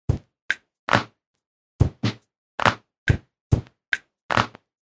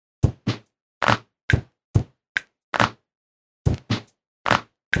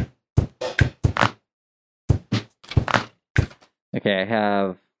Okay, I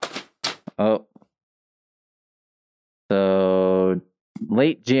have. Oh. So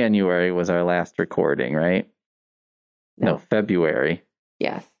late January was our last recording, right? No, February.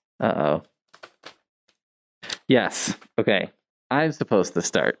 Yes. Uh-oh. Yes. Okay. I'm supposed to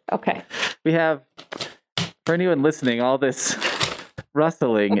start. Okay. We have, for anyone listening, all this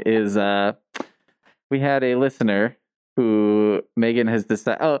rustling is, we had a listener who Megan has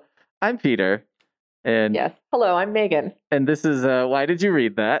decided. Oh, I'm Peter. And yes. Hello, I'm Megan. And this is, why did you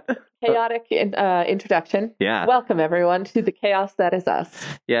read that? Chaotic introduction. Yeah. Welcome, everyone, to the chaos that is us.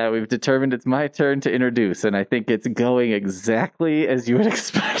 Yeah, we've determined it's my turn to introduce, and I think it's going exactly as you would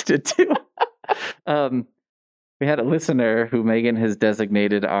expect it to. We had a listener who Megan has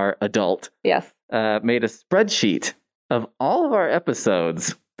designated our adult. Yes. Made a spreadsheet of all of our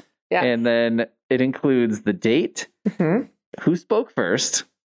episodes. Yes. And then it includes the date, who spoke first,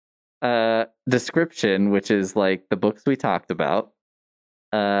 description, which is like the books we talked about,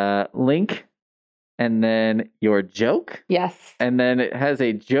 link, and then your joke. Yes. And then it has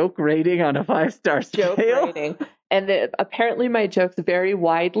a joke rating on a 5-star scale. Joke rating. And apparently my jokes vary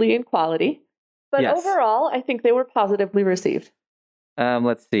widely in quality. But overall, I think they were positively received.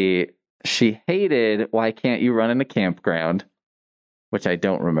 Let's see. She hated "Why can't you run in a campground?" which I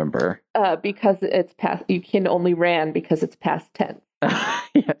don't remember. Because it's past. You can only ran because it's past tense.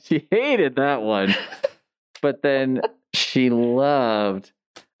 Yeah, she hated that one. But then she loved.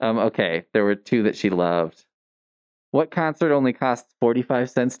 Okay, there were two that she loved. What concert only costs 45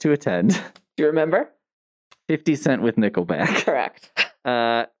 cents to attend? Do you remember? 50 Cent with Nickelback. Correct.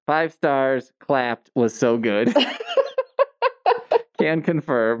 5 stars, clapped, was so good. Can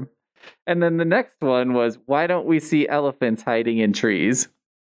confirm. And then the next one was, why don't we see elephants hiding in trees?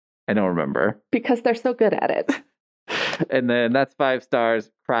 I don't remember. Because they're so good at it. And then that's 5 stars,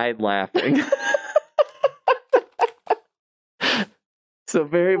 cried laughing. So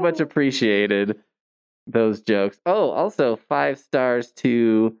very much appreciated those jokes. Oh, also 5 stars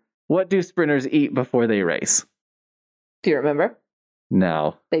to, what do sprinters eat before they race? Do you remember?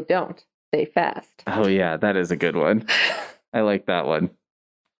 No. They don't. They fast. Oh, yeah, that is a good one. I like that one.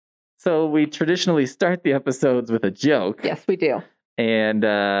 So we traditionally start the episodes with a joke. Yes, we do. And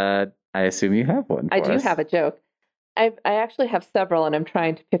I assume you have one for I do us. have a joke. I actually have several, and I'm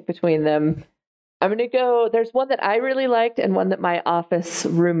trying to pick between them. I'm going to go, there's one that I really liked and one that my office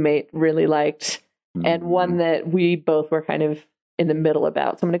roommate really liked, and one that we both were kind of in the middle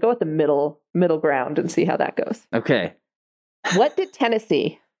about. So I'm going to go with the middle ground and see how that goes. Okay. What did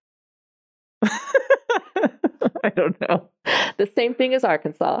Tennessee? I don't know. The same thing as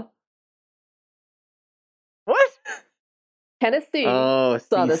Arkansas. What? Tennessee saw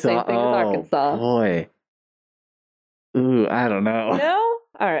the same thing as Arkansas. Boy. Ooh, I don't know. No?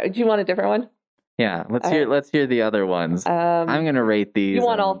 All right. Do you want a different one? Yeah, let's hear the other ones. I'm going to rate these. You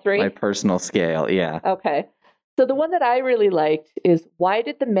want all three? My personal scale, yeah. Okay. So the one that I really liked is, why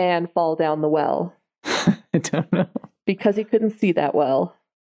did the man fall down the well? I don't know. Because he couldn't see that well.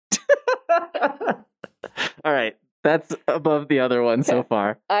 All right. That's above the other one so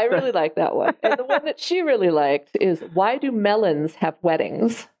far. I really like that one. And the one that she really liked is, why do melons have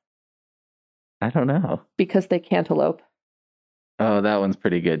weddings? I don't know. Because they cantaloupe. Oh, that one's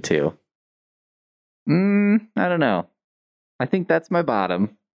pretty good too. I don't know. I think that's my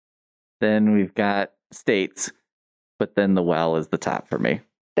bottom. Then we've got states, but then the well is the top for me.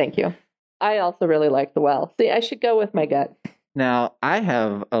 Thank you. I also really like the well. See, I should go with my gut. Now, I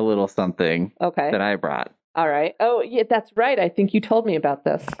have a little something that I brought. All right. Oh, yeah, that's right. I think you told me about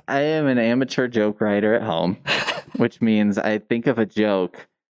this. I am an amateur joke writer at home, which means I think of a joke,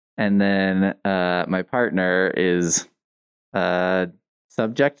 and then my partner is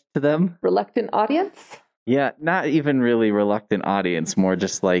subject to them. Reluctant audience? Yeah, not even really reluctant audience, more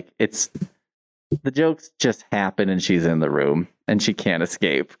just like the jokes just happen and she's in the room and she can't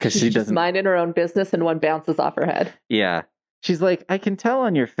escape because she doesn't minding her own business and one bounces off her head. Yeah. She's like, I can tell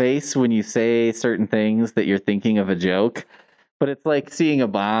on your face when you say certain things that you're thinking of a joke, but it's like seeing a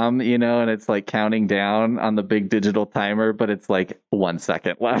bomb, and it's like counting down on the big digital timer, but it's like 1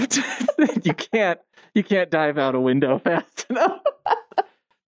 second left. You can't dive out a window fast enough.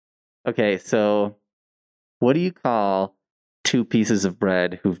 Okay, so what do you call 2 pieces of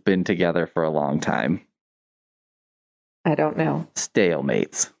bread who've been together for a long time? I don't know.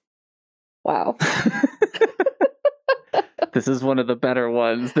 Stalemates. Wow. This is one of the better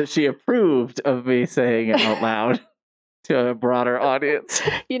ones that she approved of me saying out loud to a broader audience.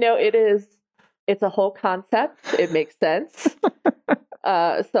 It's a whole concept. It makes sense.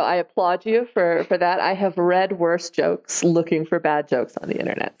 So I applaud you for that. I have read worse jokes looking for bad jokes on the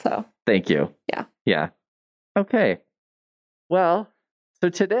internet. So thank you. Yeah. Yeah. Okay. Well, so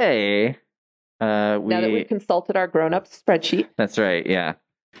today, Now that we've consulted our grown-up spreadsheet. That's right, yeah.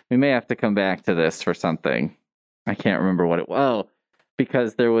 We may have to come back to this for something. I can't remember what it was. Oh,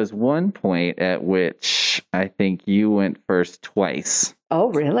 because there was one point at which I think you went first twice.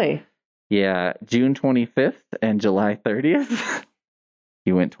 Oh, really? Yeah, June 25th and July 30th.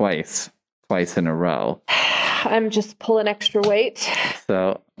 You went twice in a row. I'm just pulling extra weight.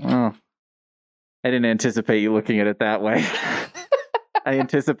 So, I didn't anticipate you looking at it that way. I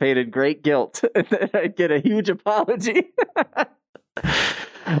anticipated great guilt and then I'd get a huge apology.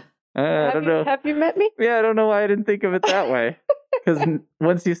 I don't know. Have you met me? Yeah, I don't know why I didn't think of it that way. Because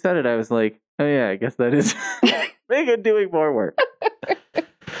once you said it, I was like, oh yeah, I guess that is Megan doing more work.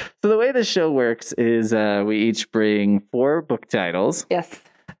 So the way the show works is we each bring 4 book titles. Yes.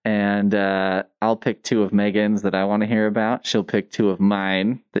 And I'll pick 2 of Megan's that I want to hear about. She'll pick 2 of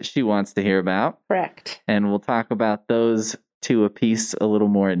mine that she wants to hear about. Correct. And we'll talk about those 2 apiece a little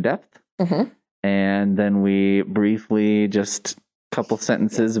more in depth. Mm-hmm. And then we briefly just couple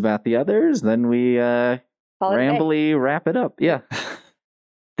sentences about the others. Then we rambly wrap it up. Yeah.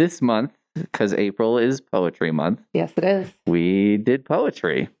 This month, because April is poetry month. Yes, it is. We did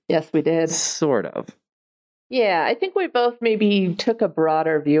poetry. Yes, we did. Sort of. Yeah, I think we both maybe took a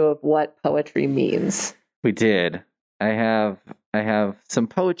broader view of what poetry means. We did. I have some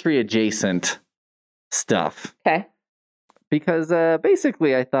poetry adjacent stuff. Okay. Because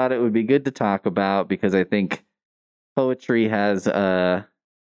basically I thought it would be good to talk about because I think poetry has a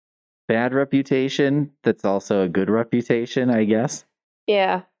bad reputation that's also a good reputation, I guess.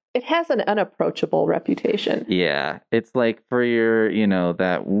 Yeah. It has an unapproachable reputation. Yeah. It's like for your,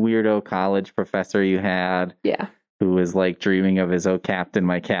 that weirdo college professor you had. Yeah. Who was like dreaming of his "oh captain,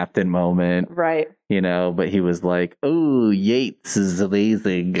 my captain" moment. Right. But he was like, "Oh, Yeats is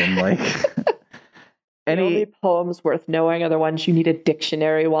amazing." And like the only poems worth knowing are the ones you need a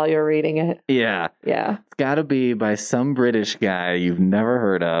dictionary while you're reading it. Yeah. Yeah. It's gotta be by some British guy you've never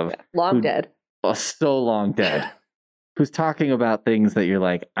heard of. Long dead. Oh, so long dead. Who's talking about things that you're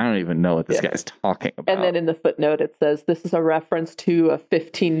like, I don't even know what this guy's talking about. And then in the footnote it says, this is a reference to a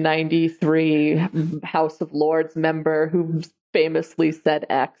 1593 House of Lords member who famously said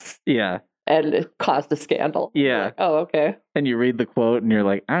X. Yeah. And it caused a scandal. Yeah. Like, oh, okay. And you read the quote and you're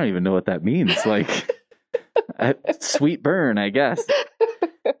like, I don't even know what that means. Like, sweet burn, I guess.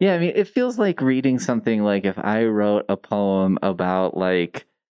 Yeah, I mean, it feels like reading something like if I wrote a poem about like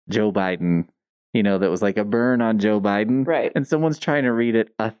Joe Biden, that was like a burn on Joe Biden. Right. And someone's trying to read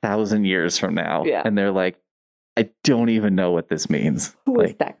it 1,000 years from now. Yeah. And they're like, I don't even know what this means. Who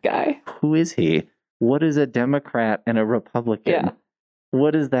is that guy? Who is he? What is a Democrat and a Republican? Yeah.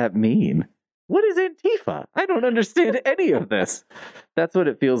 What does that mean? What is Antifa? I don't understand any of this. That's what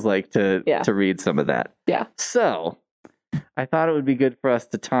it feels like to read some of that. Yeah. So I thought it would be good for us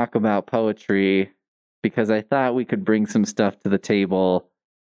to talk about poetry because I thought we could bring some stuff to the table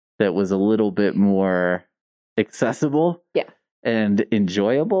that was a little bit more accessible and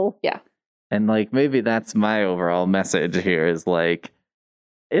enjoyable. Yeah. And like maybe that's my overall message here is like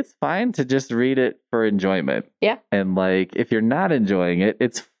it's fine to just read it for enjoyment. Yeah. And like if you're not enjoying it,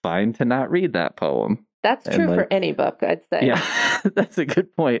 it's fine to not read that poem. That's true for any book, I'd say. Yeah. That's a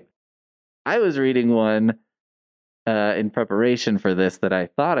good point. I was reading one in preparation for this that I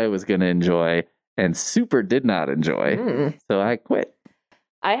thought I was going to enjoy and super did not enjoy. So I quit.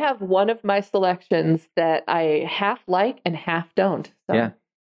 I have one of my selections that I half like and half don't. So. Yeah.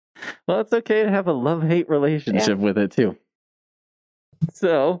 Well, it's okay to have a love-hate relationship with it too.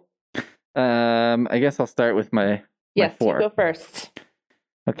 So, I guess I'll start with my Yes, 4. You go first.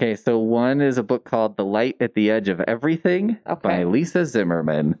 Okay, so one is a book called The Light at the Edge of Everything by Lisa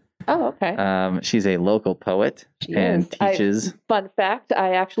Zimmerman. Oh, okay. She's a local poet and teaches. Fun fact,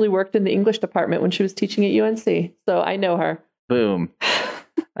 I actually worked in the English department when she was teaching at UNC, so I know her. Boom.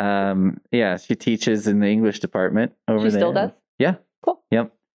 Yeah, she teaches in the English department over there. She still does? Yeah. Cool.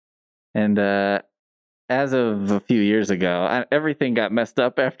 Yep. And as of a few years ago, everything got messed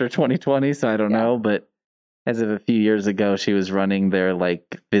up after 2020, so I don't know, but as of a few years ago, she was running their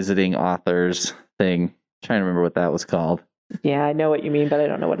like visiting authors thing. I'm trying to remember what that was called. Yeah, I know what you mean, but I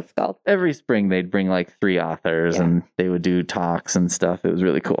don't know what it's called. Every spring they'd bring like 3 authors and they would do talks and stuff. It was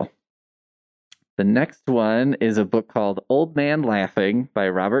really cool. The next one is a book called Old Man Laughing by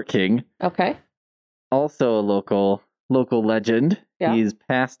Robert King. Okay. Also a local legend. Yeah. He's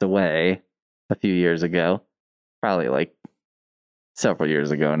passed away a few years ago. Probably like several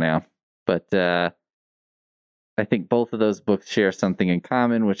years ago now. But I think both of those books share something in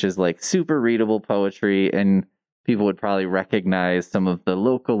common, which is like super readable poetry, and people would probably recognize some of the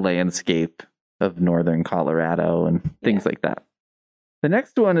local landscape of northern Colorado and things like that. The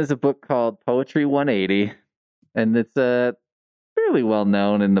next one is a book called Poetry 180, and it's fairly well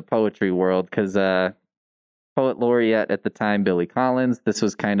known in the poetry world because poet laureate at the time, Billy Collins. This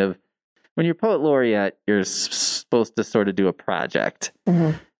was kind of, when you're poet laureate, you're supposed to sort of do a project.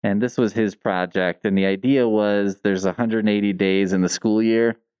 Mm-hmm. And this was his project. And the idea was there's 180 days in the school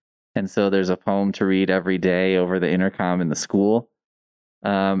year. And so there's a poem to read every day over the intercom in the school.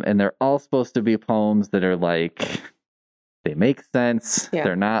 And they're all supposed to be poems that are like, they make sense. Yeah.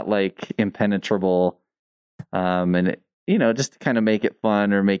 They're not like impenetrable. And, just to kind of make it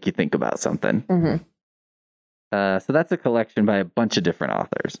fun or make you think about something. Mm-hmm. So that's a collection by a bunch of different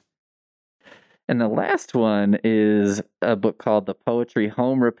authors. And the last one is a book called The Poetry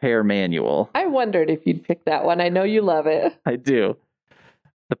Home Repair Manual. I wondered if you'd pick that one. I know you love it. I do.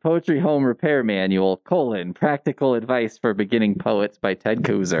 The Poetry Home Repair Manual, Practical Advice for Beginning Poets by Ted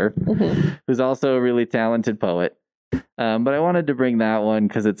Kuzer, who's also a really talented poet. But I wanted to bring that one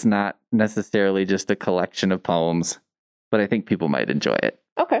because it's not necessarily just a collection of poems, but I think people might enjoy it.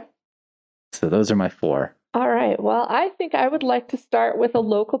 Okay. So those are my 4. All right. Well, I think I would like to start with a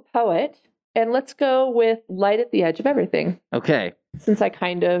local poet, and let's go with Light at the Edge of Everything. Okay. Since I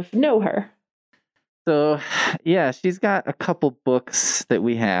kind of know her. So, yeah, she's got a couple books that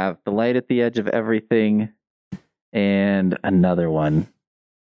we have. The Light at the Edge of Everything and another one,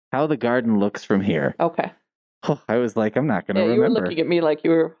 How the Garden Looks from Here. Okay. Oh, I was like, I'm not going to remember. You were looking at me like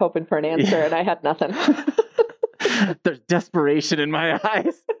you were hoping for an answer, and I had nothing. There's desperation in my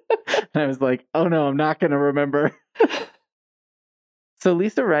eyes. And I was like, oh no, I'm not going to remember. So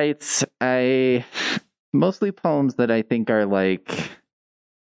Lisa writes mostly poems that I think are like,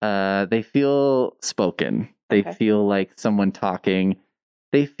 they feel spoken. They feel like someone talking.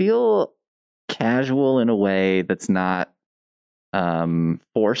 They feel casual in a way that's not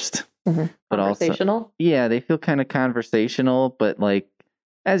forced. Mm-hmm. But conversational? Also, yeah, they feel kind of conversational, but like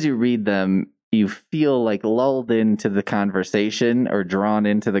as you read them, you feel like lulled into the conversation or drawn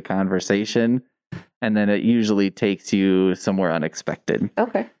into the conversation. And then it usually takes you somewhere unexpected.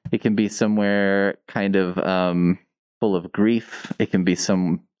 Okay. It can be somewhere kind of full of grief. It can be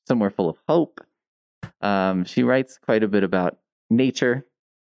somewhere full of hope. She writes quite a bit about nature.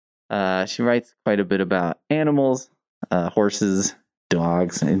 She writes quite a bit about animals, horses,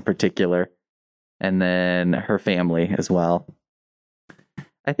 dogs in particular, and then her family as well.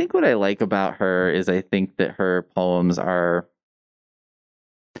 I think what I like about her is I think that her poems are,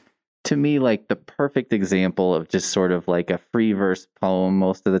 to me, like the perfect example of just sort of like a free verse poem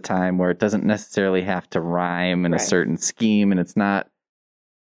most of the time, where it doesn't necessarily have to rhyme in a certain scheme. And it's not,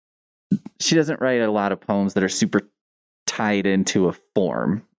 she doesn't write a lot of poems that are super tied into a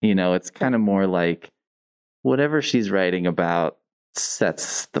form. It's kind of more like whatever she's writing about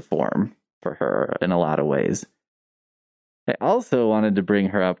sets the form for her in a lot of ways. I also wanted to bring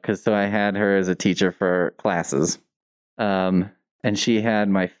her up because I had her as a teacher for classes. And she had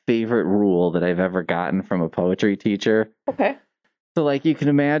my favorite rule that I've ever gotten from a poetry teacher. Okay. So like you can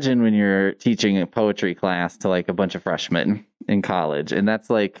imagine when you're teaching a poetry class to like a bunch of freshmen in college, and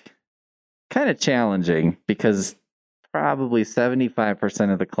that's like kind of challenging because probably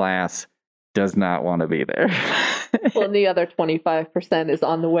 75% of the class does not want to be there. Well, and the other 25% is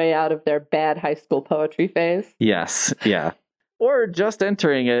on the way out of their bad high school poetry phase. Yes, yeah. Or just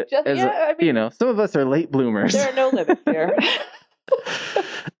entering it. Some of us are late bloomers. There are no limits here.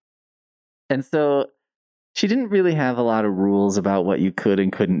 And so she didn't really have a lot of rules about what you could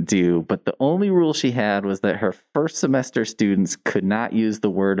and couldn't do, but the only rule she had was that her first semester students could not use the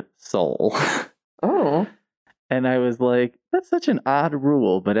word soul. Oh. And I was like, that's such an odd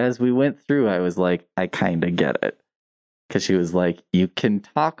rule. But as we went through, I was like, I kind of get it. Because she was like, you can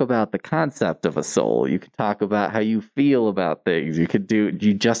talk about the concept of a soul. You can talk about how you feel about things. You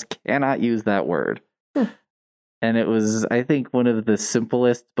just cannot use that word. And it was, I think, one of the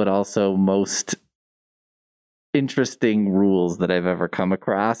simplest, but also most interesting rules that I've ever come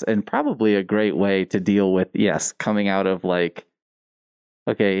across. And probably a great way to deal with, coming out of like,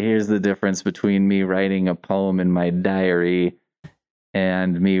 okay, here's the difference between me writing a poem in my diary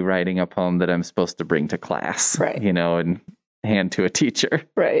and me writing a poem that I'm supposed to bring to class, right? And hand to a teacher.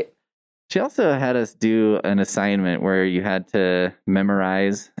 Right. She also had us do an assignment where you had to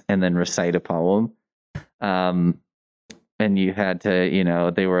memorize and then recite a poem. And you had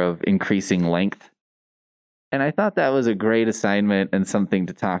to, they were of increasing length. And I thought that was a great assignment and something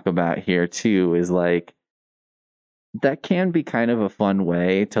to talk about here too, is like, that can be kind of a fun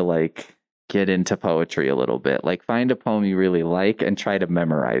way to like get into poetry a little bit. Like find a poem you really like and try to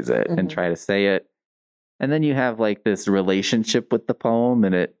memorize it and try to say it. And then you have like this relationship with the poem,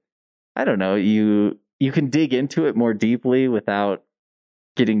 and it I don't know, you can dig into it more deeply without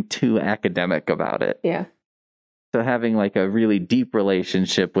getting too academic about it. Yeah. So having like a really deep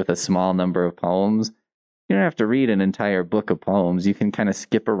relationship with a small number of poems, you don't have to read an entire book of poems. You can kind of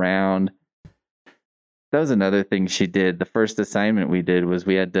skip around. That was another thing she did. The first assignment we did was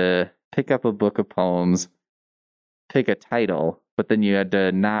we had to pick up a book of poems, pick a title, but then you had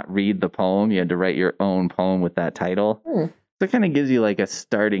to not read the poem. You had to write your own poem with that title. So it kind of gives you like a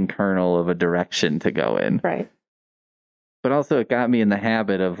starting kernel of a direction to go in. Right. But also it got me in the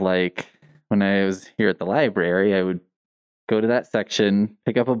habit of like, when I was here at the library, I would go to that section,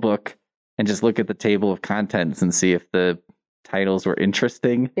 pick up a book, and just look at the table of contents and see if the titles were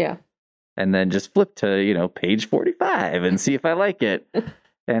interesting. Yeah. And then just flip to, page 45 and see if I like it.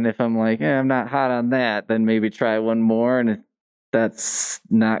 And if I'm like, I'm not hot on that, then maybe try one more. And if that's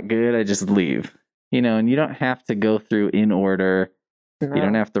not good, I just leave. And you don't have to go through in order. No. You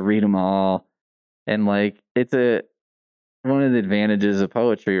don't have to read them all. And like, one of the advantages of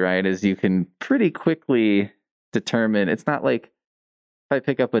poetry, right, is you can pretty quickly determine. It's not like if I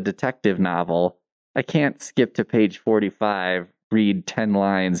pick up a detective novel, I can't skip to page 45, read 10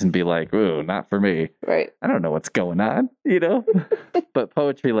 lines and be like, ooh, not for me. Right. I don't know what's going on, But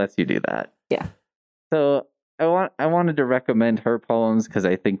poetry lets you do that. Yeah. So I wanted to recommend her poems because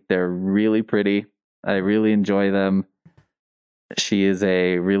I think they're really pretty. I really enjoy them. She is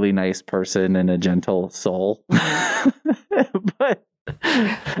a really nice person and a gentle soul. But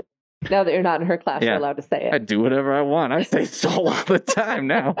now that you're not in her class, you're allowed to say it. I do whatever I want. I say soul all the time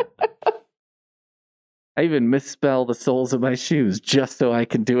now. I even misspell the soles of my shoes just so I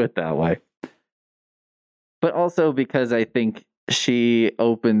can do it that way. But also because I think she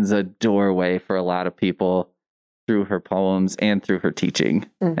opens a doorway for a lot of people through her poems and through her teaching.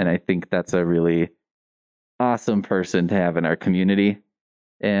 And I think that's a really awesome person to have in our community.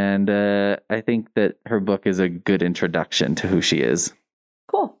 And I think that her book is a good introduction to who she is.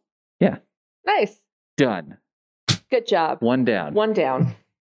 Cool. Yeah. Nice. Done. Good job. One down. One down.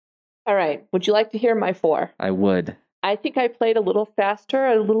 All right. Would you like to hear my 4? I would. I think I played a little faster,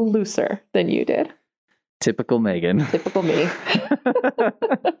 a little looser than you did. Typical Megan. Typical me.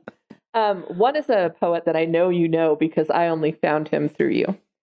 One is a poet that I know you know because I only found him through you.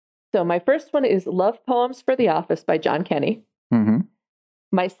 So my first one is Love Poems for the Office by John Kenny. Mm-hmm.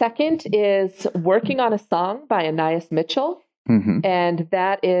 My second is Working on a Song by Anais Mitchell. Mm-hmm. And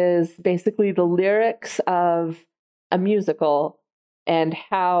that is basically the lyrics of a musical and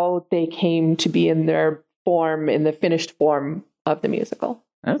how they came to be in their form, in the finished form of the musical.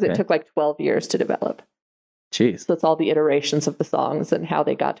 Because it took like 12 years to develop. Jeez. So it's all the iterations of the songs and how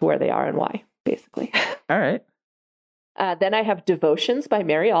they got to where they are and why, basically. All right. Then I have Devotions by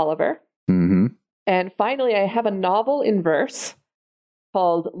Mary Oliver. Mm-hmm. And finally, I have a novel in verse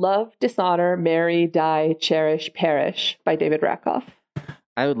called Love, Dishonor, Marry, Die, Cherish, Perish by David Rakoff.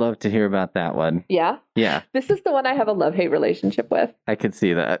 I would love to hear about that one. Yeah? Yeah. This is the one I have a love-hate relationship with. I could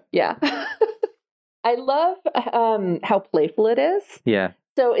see that. Yeah. I love how playful it is. Yeah.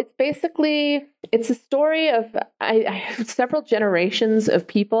 So it's a story of several generations of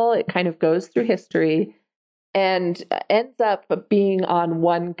people. It kind of goes through history and ends up being on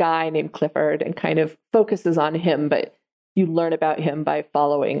one guy named Clifford and kind of focuses on him, but you learn about him by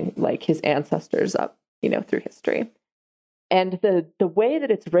following like his ancestors up, through history. And the way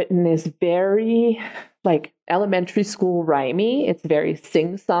that it's written is very like elementary school rhymey. It's very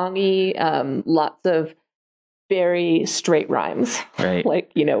sing-songy, lots of very straight rhymes. Right.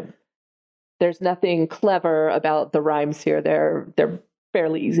 Like, there's nothing clever about the rhymes here. They're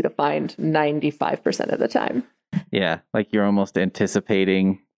fairly easy to find 95% of the time. Yeah, like you're almost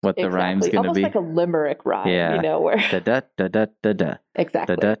anticipating what the rhyme's going to be. Almost like a limerick rhyme, where da da da da da da.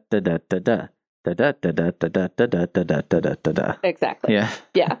 Exactly. Da da da da da. Da da da da da da da da da da da da. Exactly. Yeah.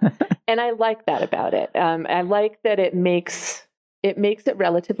 Yeah. And I like that about it. I like that it makes it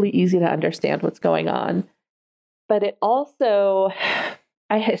relatively easy to understand what's going on. But it also,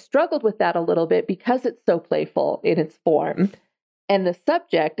 I struggled with that a little bit because it's so playful in its form. And the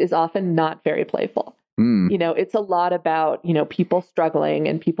subject is often not very playful. It's a lot about, people struggling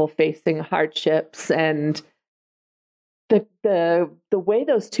and people facing hardships, and the way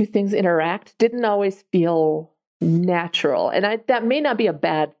those two things interact didn't always feel natural. And that may not be a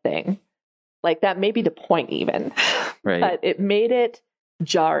bad thing. Like that may be the point even. Right. But it made it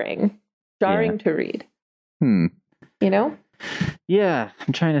jarring to read. Yeah,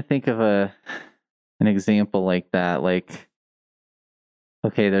 I'm trying to think of an example like that. Like,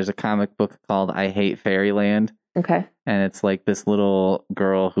 okay, there's a comic book called I Hate Fairyland. Okay. And it's like this little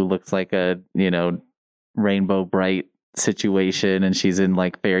girl who looks like a, Rainbow Bright situation and she's in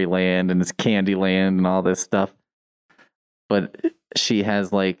like fairyland and it's Candyland and all this stuff. But she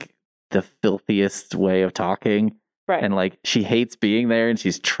has like the filthiest way of talking. Right. And like she hates being there and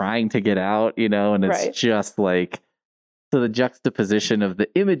she's trying to get out, you know, and it's just like, so the juxtaposition of the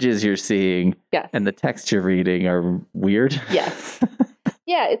images you're seeing and the text you're reading are weird. Yes.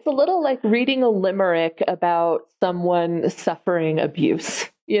 Yeah, it's a little like reading a limerick about someone suffering abuse,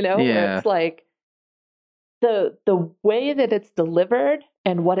 you know? Yeah. Where it's like the way that it's delivered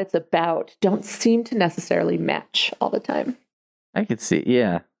and what it's about don't seem to necessarily match all the time. I could see.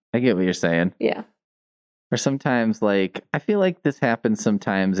 Yeah. I get what you're saying. Yeah. Or sometimes like, I feel like this happens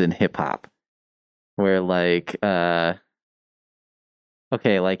sometimes in hip hop where like,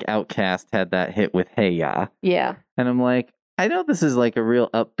 like Outkast had that hit with Hey Ya. Yeah. And I'm like, I know this is like a real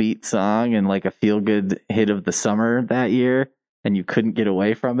upbeat song and like a feel good hit of the summer that year and you couldn't get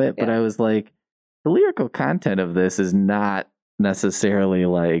away from it. But I was like, the lyrical content of this is not necessarily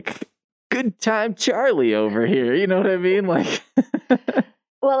like good time Charlie over here. You know what I mean? Like,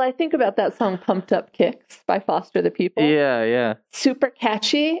 well, I think about that song Pumped Up Kicks by Foster the People. Yeah, yeah. Super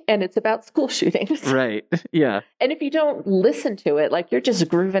catchy, and it's about school shootings. Right, yeah. And if you don't listen to it, like you're just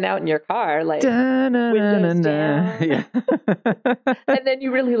grooving out in your car, like windows down. Yeah. And then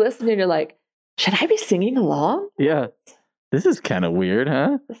you really listen and you're like, should I be singing along? Yeah. This is kind of weird,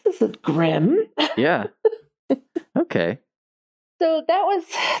 huh? This is grim. Yeah. Okay. So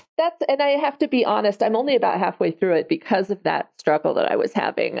that's, and I have to be honest, I'm only about halfway through it because of that struggle that I was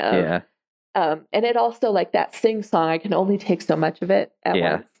having. And it also, like that sing song, I can only take so much of it at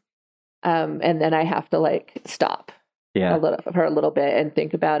once. And then I have to like stop a little bit and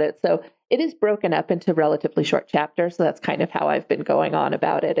think about it. So it is broken up into relatively short chapters. So that's kind of how I've been going on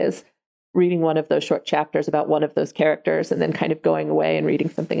about it, is reading one of those short chapters about one of those characters and then kind of going away and reading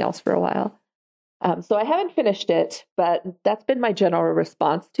something else for a while. So I haven't finished it, but that's been my general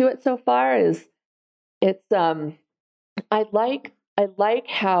response to it so far. Is it's I like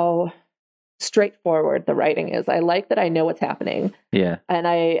how straightforward the writing is. I like that I know what's happening. Yeah. And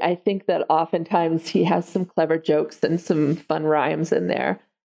I think that oftentimes he has some clever jokes and some fun rhymes in there.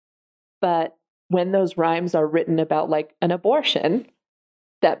 But when those rhymes are written about like an abortion,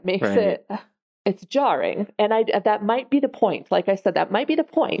 that makes it's jarring. And that might be the point. Like I said, that might be the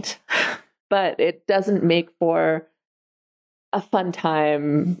point. But it doesn't make for a fun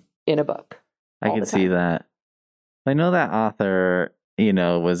time in a book. I can see that. I know that author, you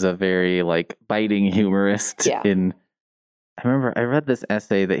know, was a very like biting humorist. I remember I read this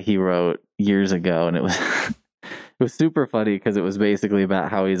essay that he wrote years ago, and it was it was super funny because it was basically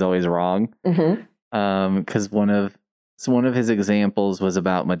about how he's always wrong. Because one of his examples was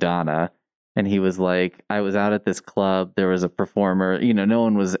about Madonna. And he was like, I was out at this club. There was a performer. You know, no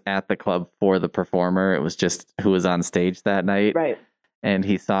one was at the club for the performer. It was just who was on stage that night. Right. And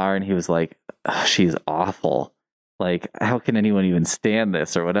he saw her and he was like, oh, she's awful. Like, how can anyone even stand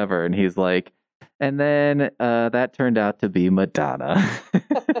this or whatever? And he's like, and then that turned out to be Madonna.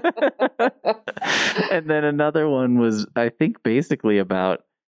 And then another one was, I think, basically about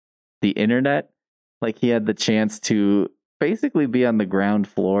the internet. Like, he had the chance to basically be on the ground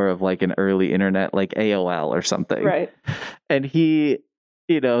floor of like an early internet, like AOL or something. Right. And he,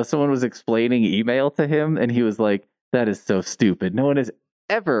 you know, someone was explaining email to him and he was like, that is so stupid. No one is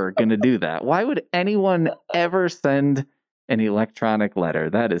ever going to do that. Why would anyone ever send an electronic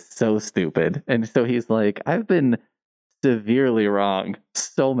letter? That is so stupid. And so he's like, I've been severely wrong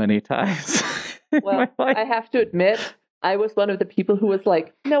so many times. Well, I have to admit, I was one of the people who was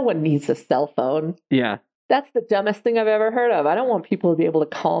like, no one needs a cell phone. Yeah. That's the dumbest thing I've ever heard of. I don't want people to be able to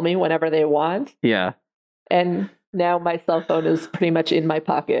call me whenever they want. Yeah. And now my cell phone is pretty much in my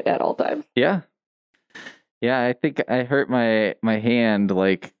pocket at all times. Yeah. Yeah, I think I hurt my hand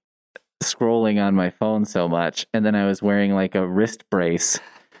like scrolling on my phone so much. And then I was wearing like a wrist brace.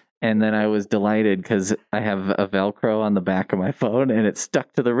 And then I was delighted because I have a Velcro on the back of my phone and it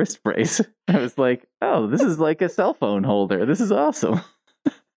stuck to the wrist brace. I was like, oh, this is like a cell phone holder. This is awesome.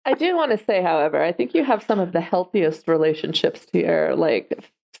 I do want to say, however, I think you have some of the healthiest relationships to your like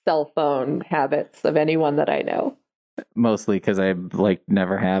cell phone habits of anyone that I know. Mostly because I like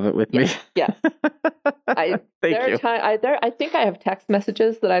never have it with me. Yes. Thank you. I think I have text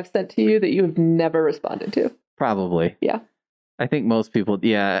messages that I've sent to you that you've never responded to. Probably. Yeah. I think most people,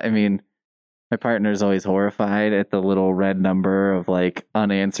 I mean, my partner's always horrified at the little red number of like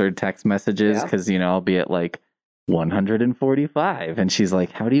unanswered text messages because, you know, I'll be at like 145 and she's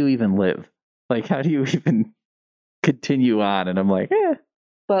like, how do you even live? Like, how do you even continue on? And I'm like,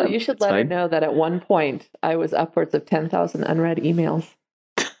 well, you should let her know that at one point I was upwards of 10,000 unread emails.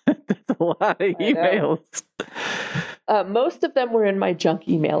 That's a lot of emails. Most of them were in my junk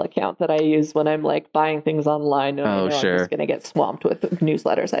email account that I use when I'm like buying things online. And Oh, I'm sure. just going to get swamped with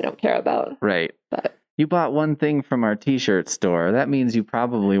newsletters I don't care about. Right. But You bought one thing from our t-shirt store. That means you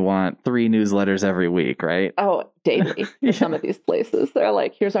probably want 3 newsletters every week, right? oh, daily for some of these places. They're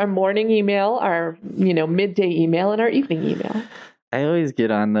like, here's our morning email, our, midday email, and our evening email. I always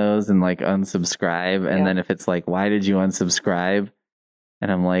get on those and like unsubscribe. And Yeah. then if it's like, why did you unsubscribe?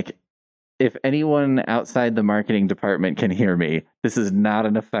 And I'm like, if anyone outside the marketing department can hear me, this is not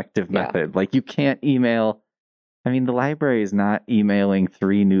an effective Yeah. method. Like you can't email. I mean, the library is not emailing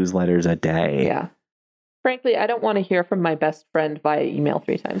 3 newsletters a day. Yeah. Frankly, I don't want to hear from my best friend via email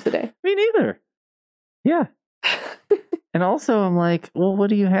 3 times a day. Me neither. Yeah. And also I'm like, well, what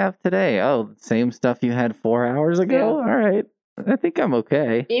do you have today? Oh, same stuff you had 4 hours ago? Yeah. All right. I think I'm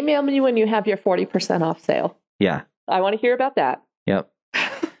okay. Email me when you have your 40% off sale. Yeah. I want to hear about that. Yep.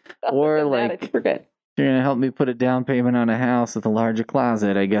 Other Or than that, I like- think we're good. You're going to help me put a down payment on a house with a larger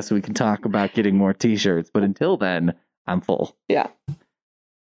closet. I guess we can talk about getting more t-shirts. But until then, I'm full. Yeah.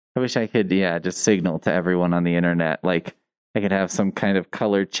 I wish I could, just signal to everyone on the internet. Like, I could have some kind of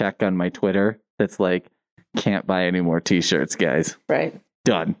colored check on my Twitter that's like, can't buy any more t-shirts, guys. Right.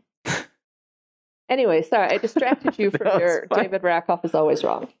 Done. Anyway, sorry, I distracted you from No, it's your fine. David Rakoff is always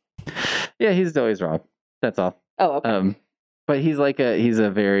wrong. Yeah, he's always wrong. That's all. Oh, okay. But he's a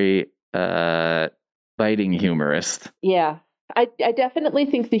very biting humorist. Yeah. I definitely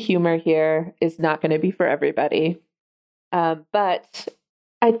think the humor here is not going to be for everybody. But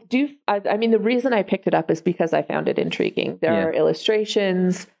I mean, the reason I picked it up is because I found it intriguing. There Yeah. are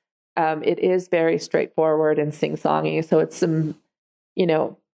illustrations. It is very straightforward and sing-songy. So it's some,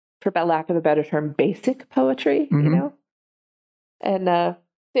 for lack of a better term, basic poetry, Mhm. And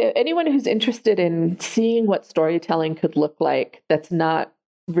anyone who's interested in seeing what storytelling could look like that's not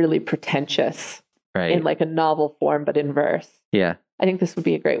really pretentious Right. in like a novel form, but in verse, Yeah. I think this would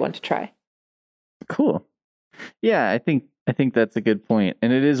be a great one to try. Cool. Yeah, I think that's a good point.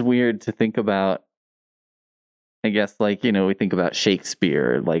 And it is weird to think about, I guess, like, we think about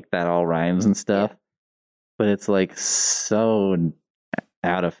Shakespeare, like that all rhymes and stuff. But it's like so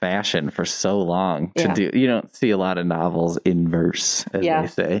out of fashion for so long to Yeah. do. You don't see a lot of novels in verse, as Yeah. they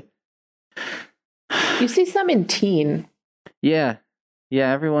say. You see some in teen. Yeah.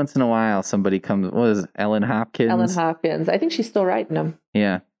 Yeah, every once in a while somebody comes. What was it, Ellen Hopkins? Ellen Hopkins. I think she's still writing them.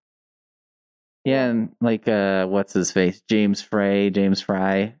 Yeah. Yeah, and like what's his face? James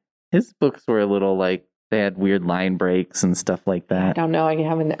Fry. His books were a little like they had weird line breaks and stuff like I that. don't know.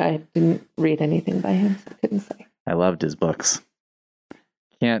 I didn't read anything by him, so I couldn't say. I loved his books.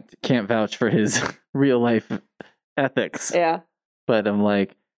 Can't vouch for his real life ethics. Yeah. But I'm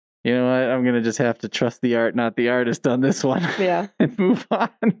like, you know what? I'm gonna just have to trust the art, not the artist on this one. Yeah. And move on.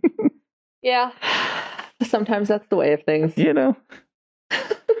 Yeah. Sometimes that's the way of things. you know.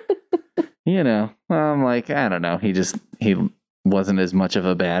 I'm like, I don't know. He wasn't as much of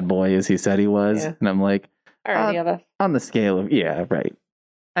a bad boy as he said he was. Yeah. And I'm like, Or any of us. on the scale of, yeah, right.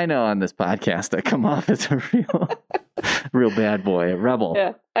 I know on this podcast I come off as a real bad boy, a rebel.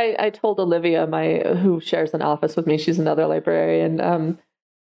 Yeah. I told Olivia, who shares an office with me, she's another librarian,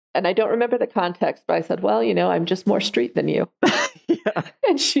 and I don't remember the context, but I said, well, I'm just more street than you. Yeah.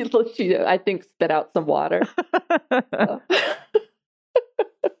 And she I think, spit out some water. So.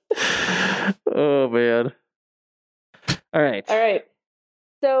 Oh, man. All right. All right.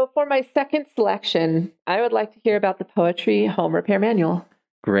 So for my second selection, I would like to hear about the Poetry Home Repair Manual.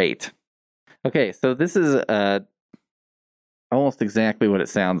 Great. Okay, so this is almost exactly what it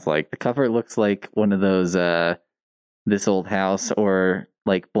sounds like. The cover looks like one of those This Old House or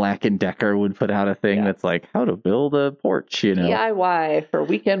like Black & Decker would put out a thing that's like how to build a porch, DIY for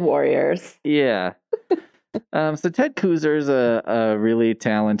weekend warriors. Yeah. So Ted Kooser's a really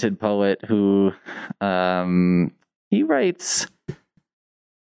talented poet who he writes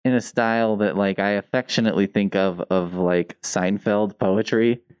in a style that like I affectionately think of like Seinfeld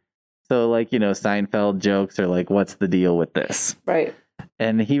poetry. So like, Seinfeld jokes are like, what's the deal with this? Right.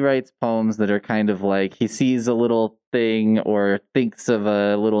 And he writes poems that are kind of like he sees a little thing or thinks of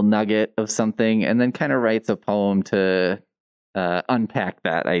a little nugget of something and then kind of writes a poem to unpack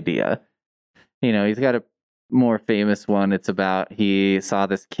that idea. He's got a more famous one. It's about he saw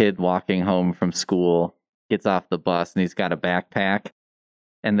this kid walking home from school, gets off the bus, and he's got a backpack.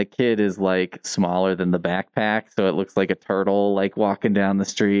 And the kid is like smaller than the backpack, so it looks like a turtle like walking down the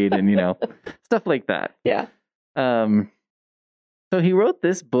street and stuff like that. Yeah. So he wrote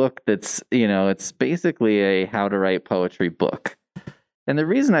this book that's, it's basically a how to write poetry book. And the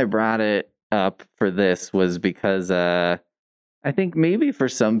reason I brought it up for this was because I think maybe for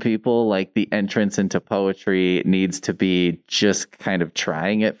some people, like the entrance into poetry needs to be just kind of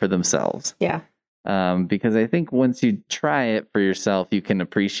trying it for themselves. Yeah. Because I think once you try it for yourself, you can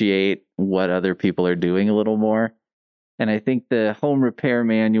appreciate what other people are doing a little more. And I think the home repair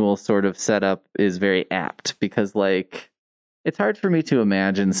manual sort of setup is very apt because, like, it's hard for me to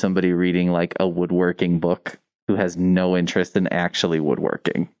imagine somebody reading like a woodworking book who has no interest in actually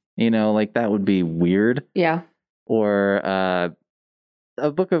woodworking. You know, like that would be weird. Yeah. Or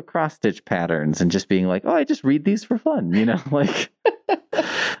a book of cross stitch patterns and just being like, oh, I just read these for fun, you know, like,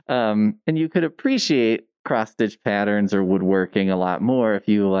 and you could appreciate cross stitch patterns or woodworking a lot more if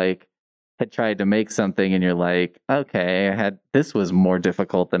you like had tried to make something and you're like, okay, this was more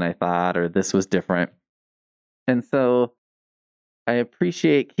difficult than I thought, or this was different. And so I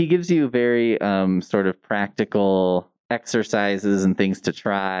appreciate he gives you very sort of practical exercises and things to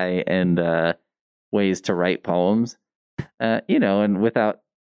try and ways to write poems. You know, and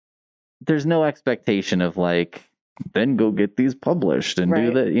there's no expectation of like, then go get these published and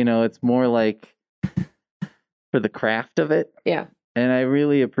do that. You know, it's more like for the craft of it. Yeah. And I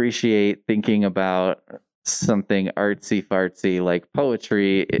really appreciate thinking about something artsy fartsy like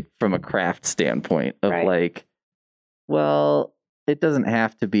poetry from a craft standpoint of like, well, it doesn't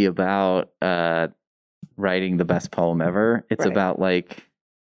have to be about writing the best poem ever. It's about like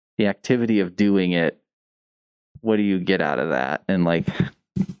the activity of doing it. What do you get out of that? And like,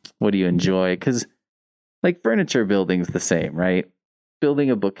 what do you enjoy? Because like furniture building's the same, right?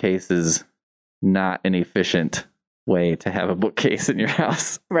 Building a bookcase is not an efficient way to have a bookcase in your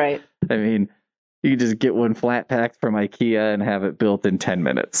house. Right. I mean, you can just get one flat pack from IKEA and have it built in 10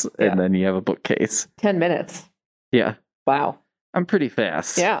 minutes. And then you have a bookcase. 10 minutes. Yeah. Wow. I'm pretty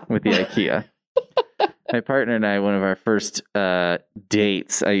fast with the IKEA. My partner and I, one of our first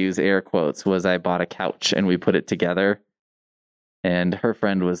dates, I use air quotes, was I bought a couch and we put it together. And her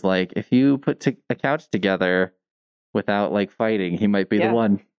friend was like, if you put a couch together without like fighting, he might be the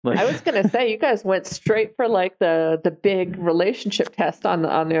one. Like, I was going to say, you guys went straight for like the big relationship test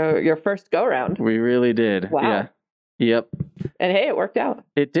on your first go round. We really did. Wow. Yeah. Yep. And hey, it worked out.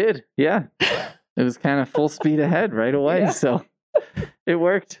 It did. Yeah. It was kind of full speed ahead right away. Yeah. So it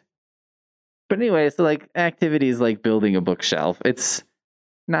worked. But anyway, so like activities like building a bookshelf, it's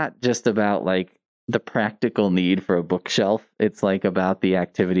not just about like the practical need for a bookshelf. It's like about the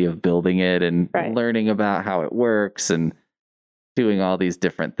activity of building it and learning about how it works and doing all these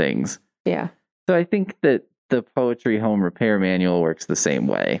different things. Yeah. So I think that the Poetry Home Repair Manual works the same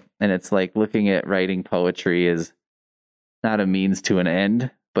way. And it's like looking at writing poetry is not a means to an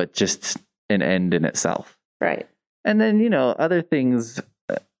end, but just an end in itself. Right. And then, you know, other things,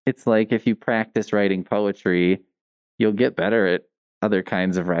 it's like if you practice writing poetry, you'll get better at other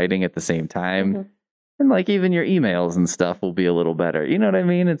kinds of writing at the same time. Mm-hmm. And like even your emails and stuff will be a little better. You know what I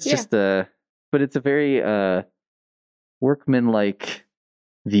mean? It's just but it's a very workman-like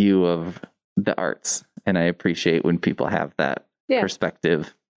view of the arts. And I appreciate when people have that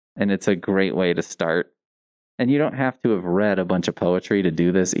perspective. And it's a great way to start. And you don't have to have read a bunch of poetry to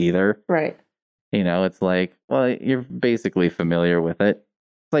do this either. Right. You know, it's like, well, you're basically familiar with it.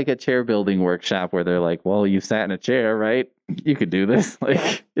 It's like a chair building workshop where they're like, well, you sat in a chair, right? You could do this.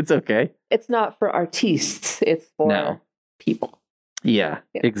 Like, it's okay. It's not for artistes. It's for people. Yeah,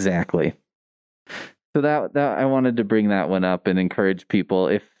 exactly. So that I wanted to bring that one up and encourage people.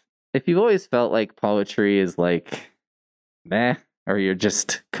 If you've always felt like poetry is like, meh, or you're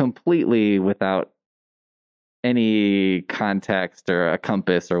just completely without any context or a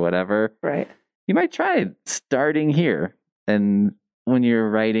compass or whatever, right? You might try starting here. And when you're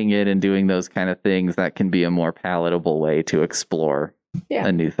writing it and doing those kind of things, that can be a more palatable way to explore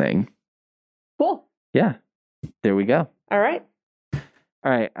a new thing. Cool. Yeah. There we go. All right.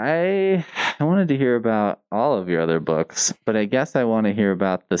 All right. I wanted to hear about all of your other books, but I guess I want to hear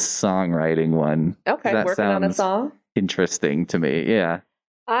about the songwriting one. Okay. That working on a song. Interesting to me. Yeah.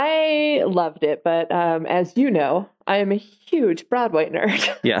 I loved it, but as you know, I am a huge Broadway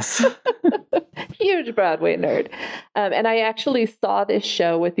nerd. Yes. Huge Broadway nerd. And I actually saw this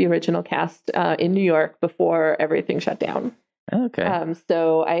show with the original cast in New York before everything shut down. Okay.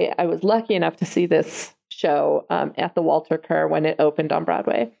 So I was lucky enough to see this show at the Walter Kerr when it opened on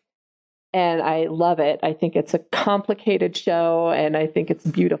Broadway. And I love it. I think it's a complicated show, and I think it's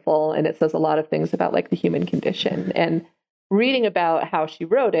beautiful, and it says a lot of things about like the human condition. And reading about how she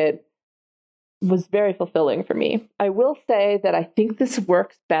wrote it was very fulfilling for me. I will say that I think this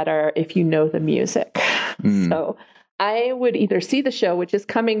works better if you know the music. So I would either see the show, which is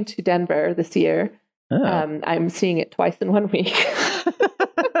coming to Denver this year. I'm seeing it twice in 1 week.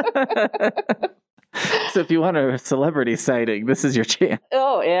 So if you want a celebrity sighting, this is your chance.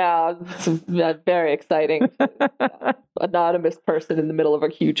 Oh, yeah. It's very exciting. Anonymous person in the middle of a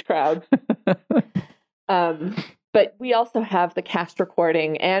huge crowd. But we also have the cast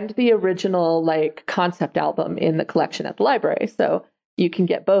recording and the original like concept album in the collection at the library. So you can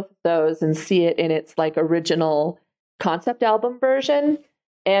get both of those and see it in its like original concept album version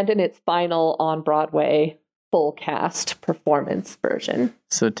and in its final on Broadway full cast performance version.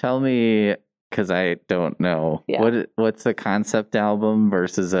 So tell me, because I don't know, what's a concept album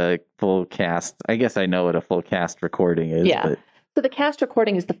versus a full cast? I guess I know what a full cast recording is. Yeah. But... So the cast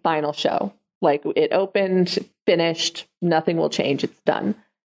recording is the final show. Like it opened, finished, nothing will change. It's done.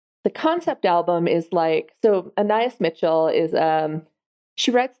 The concept album is like, so Anais Mitchell is,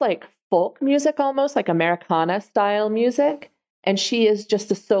 she writes like folk music almost, like Americana style music. And she is just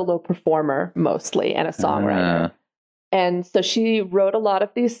a solo performer mostly and a songwriter. And so she wrote a lot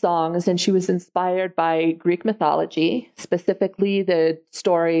of these songs and she was inspired by Greek mythology, specifically the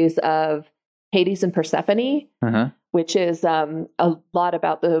stories of Hades and Persephone, which is a lot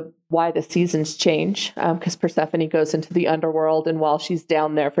about why the seasons change, because Persephone goes into the underworld, and while she's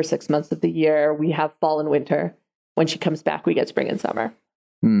down there for 6 months of the year, we have fall and winter. When she comes back, we get spring and summer.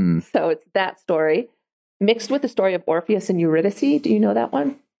 So it's that story, mixed with the story of Orpheus and Eurydice. Do you know that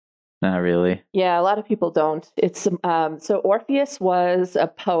one? Not really. Yeah, a lot of people don't. It's so Orpheus was a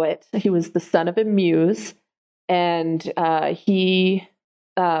poet. He was the son of a muse, and he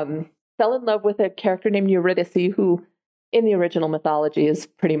fell in love with a character named Eurydice, who in the original mythology is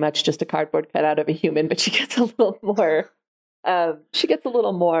pretty much just a cardboard cutout of a human, but she gets a little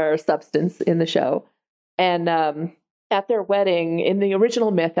more substance in the show. And at their wedding, in the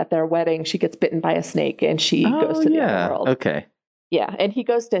original myth, at their wedding, she gets bitten by a snake and she goes to the underworld. Okay. Yeah, and he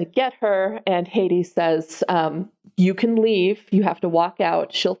goes to get her, and Hades says, "You can leave. You have to walk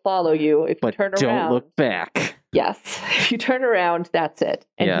out. She'll follow you. If you turn around, don't look back." Yes, if you turn around, that's it.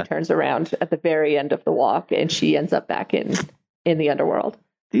 And he turns around at the very end of the walk, and she ends up back in the underworld.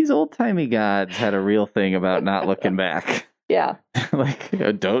 These old-timey gods had a real thing about not looking back. Yeah. Like,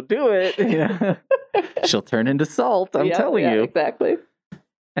 don't do it. She'll turn into salt, I'm telling you. Exactly.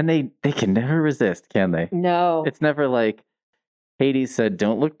 And they can never resist, can they? No. It's never like Hades said,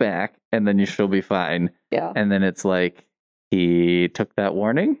 don't look back, and then she'll be fine. Yeah. And then it's like, he took that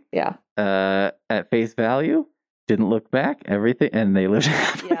warning. Yeah. At face value. Didn't look back, everything, and they lived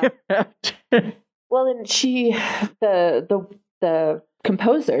happily. Well, and she, the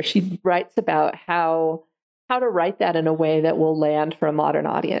composer, she writes about how to write that in a way that will land for a modern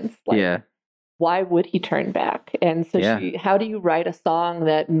audience. Like, why would he turn back? And so how do you write a song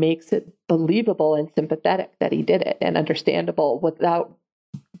that makes it believable and sympathetic that he did it and understandable without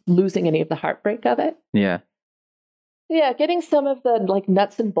losing any of the heartbreak of it? Yeah. Yeah, getting some of the like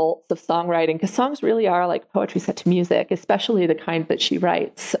nuts and bolts of songwriting, because songs really are like poetry set to music, especially the kind that she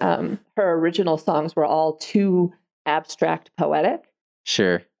writes. Her original songs were all too abstract poetic.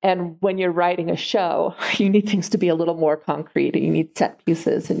 Sure. And when you're writing a show, you need things to be a little more concrete. You need set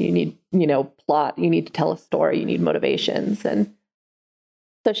pieces and you need, plot. You need to tell a story. You need motivations. And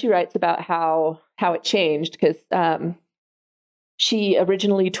so she writes about how it changed, because she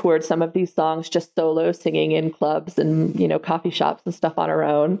originally toured some of these songs just solo, singing in clubs and, coffee shops and stuff on her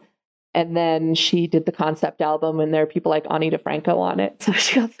own. And then she did the concept album, and there are people like Ani DeFranco on it. So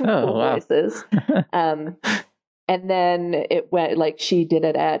she got some cool voices. And then it went, like, she did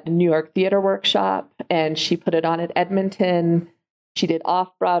it at New York Theater Workshop, and she put it on at Edmonton. She did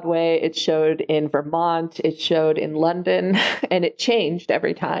off-Broadway. It showed in Vermont. It showed in London, and it changed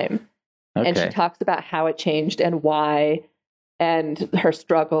every time. Okay. And she talks about how it changed and why, and her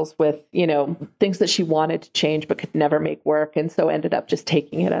struggles with, things that she wanted to change but could never make work, and so ended up just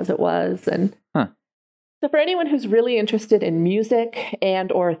taking it as it was. And so for anyone who's really interested in music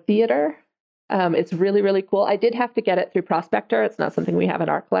and or theater, it's really, really cool. I did have to get it through Prospector. It's not something we have in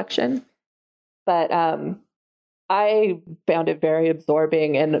our collection. But I found it very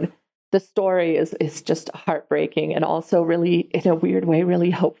absorbing, and the story is just heartbreaking and also really, in a weird way,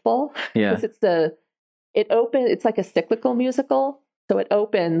 really hopeful. Yeah. Because it's like a cyclical musical. So it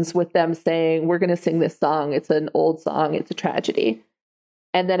opens with them saying, we're going to sing this song. It's an old song. It's a tragedy.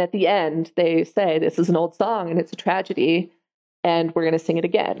 And then at the end, they say, this is an old song and it's a tragedy, and we're going to sing it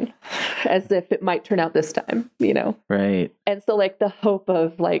again, as if it might turn out this time, Right. And so like the hope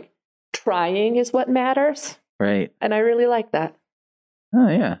of like trying is what matters. Right. And I really like that. Oh,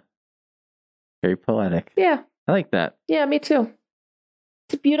 yeah. Very poetic. Yeah. I like that. Yeah, me too.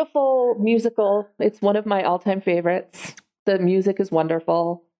 It's a beautiful musical. It's one of my all-time favorites. The music is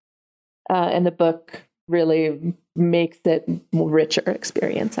wonderful. And the book really makes it a richer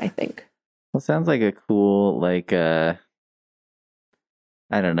experience, I think. Well, sounds like a cool, like, I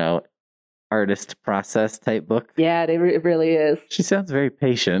don't know, artist process type book. Yeah, it really is. She sounds very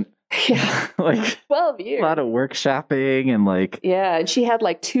patient. Yeah. Like 12 a years. lot of workshopping and like. Yeah, and she had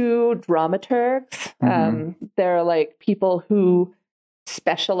like 2 dramaturgs. They're like people who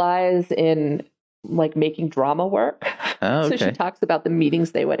specialize in like making drama work. Oh, okay. So she talks about the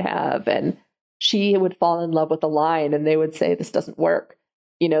meetings they would have, and she would fall in love with a line, and they would say, "This doesn't work.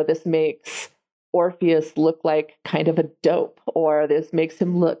 You know, this makes Orpheus look like kind of a dope, or this makes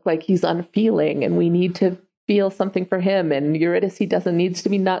him look like he's unfeeling, and we need to feel something for him. And Eurydice, he needs to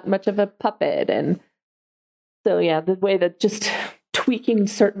be not much of a puppet." And so, yeah, the way that just tweaking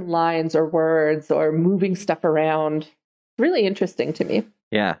certain lines or words or moving stuff around, really interesting to me.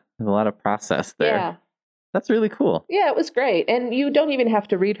 Yeah, there's a lot of process there. Yeah. That's really cool. Yeah, it was great. And you don't even have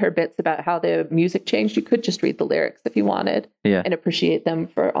to read her bits about how the music changed. You could just read the lyrics if you wanted. Yeah. And appreciate them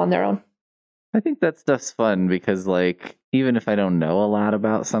on their own. I think that stuff's fun because, like, even if I don't know a lot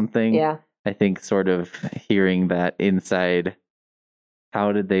about something, Yeah. I think sort of hearing that inside,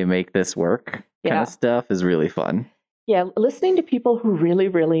 how did they make this work kind of stuff is really fun. Yeah, listening to people who really,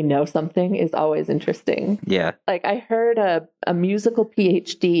 really know something is always interesting. Yeah. Like I heard a musical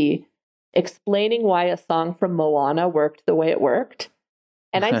PhD explaining why a song from Moana worked the way it worked.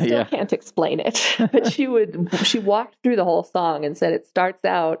 And I still can't explain it. But she walked through the whole song and said it starts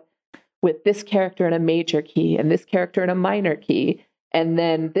out with this character in a major key and this character in a minor key. And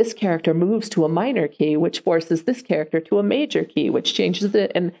then this character moves to a minor key, which forces this character to a major key, which changes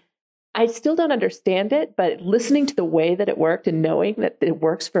it. And I still don't understand it, but listening to the way that it worked and knowing that it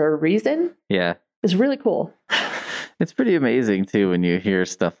works for a reason is really cool. It's pretty amazing, too, when you hear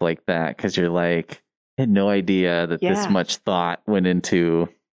stuff like that, because you're like, I had no idea that this much thought went into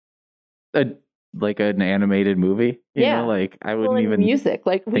an animated movie. You know, like I wouldn't even music.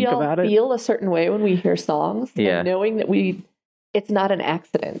 Like we all feel it. A certain way when we hear songs, and knowing that it's not an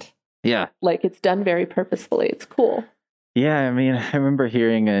accident. Yeah, like it's done very purposefully. It's cool. Yeah, I mean, I remember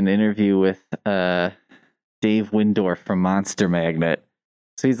hearing an interview with Dave Windorf from Monster Magnet.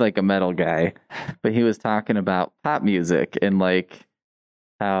 So he's like a metal guy, but he was talking about pop music and like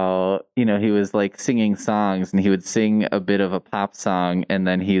how, you know, he was like singing songs and he would sing a bit of a pop song and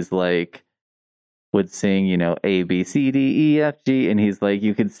then he's like, would sing, you know, A, B, C, D, E, F, G. And he's like,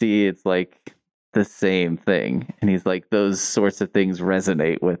 you could see it's like the same thing. And he's like, those sorts of things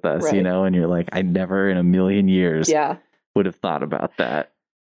resonate with us, you know, and you're like, I never in a million years would have thought about that.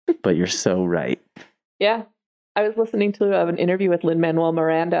 But you're so right. Yeah. I was listening to an interview with Lin-Manuel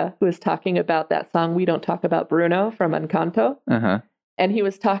Miranda, who was talking about that song, We Don't Talk About Bruno from Encanto. And he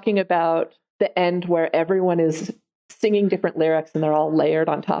was talking about the end where everyone is singing different lyrics and they're all layered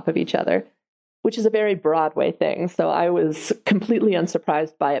on top of each other, which is a very Broadway thing. So I was completely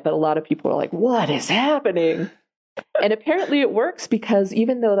unsurprised by it. But a lot of people were like, what is happening? And apparently it works because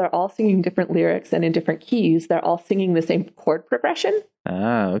even though they're all singing different lyrics and in different keys, they're all singing the same chord progression.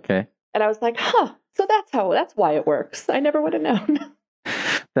 Ah, okay. And I was like, so that's why it works. I never would have known.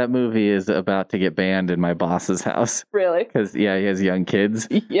 That movie is about to get banned in my boss's house. Really? Because, he has young kids.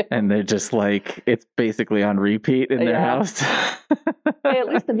 Yeah. And they're just like, it's basically on repeat in their house. Hey, at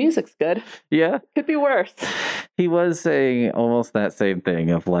least the music's good. Yeah. Could be worse. He was saying almost that same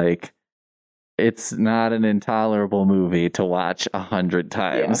thing of like, it's not an intolerable movie to watch 100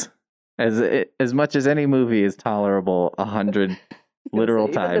 times. As much as any movie is tolerable 100 literal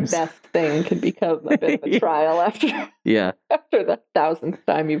times. The best thing can become a bit of a trial after after the 1,000th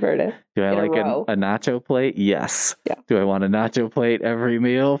time you've heard it. Do I like a nacho plate? Yes. Yeah. Do I want a nacho plate every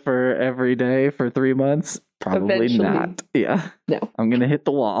meal for every day for 3 months? Probably eventually, not. Yeah. No. I'm going to hit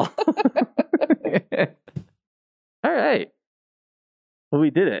the wall. All right. Well, we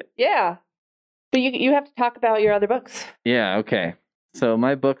did it. Yeah. But you have to talk about your other books. Yeah, okay. So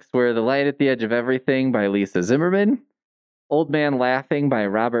my books were The Light at the Edge of Everything by Lisa Zimmerman, Old Man Laughing by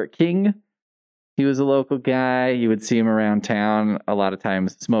Robert King. He was a local guy. You would see him around town a lot of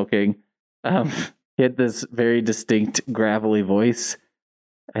times smoking. He had this very distinct gravelly voice.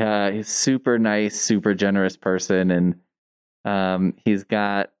 He's super nice, super generous person. And he's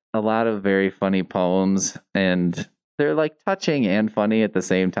got a lot of very funny poems. And they're like touching and funny at the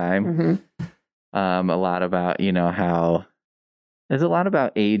same time. A lot about, how there's a lot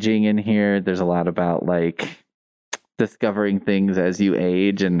about aging in here. There's a lot about like discovering things as you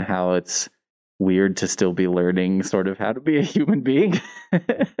age and how it's weird to still be learning sort of how to be a human being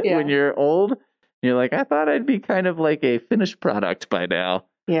when you're old. You're like, I thought I'd be kind of like a finished product by now.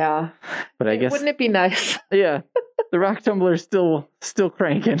 Yeah. But I guess, wouldn't it be nice? Yeah. The rock tumbler's still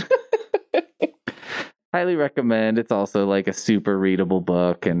cranking. highly recommend. It's also like a super readable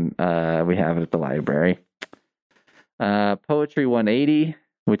book, and we have it at the library. Poetry 180,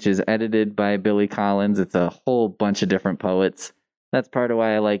 which is edited by Billy Collins. It's a whole bunch of different poets. That's part of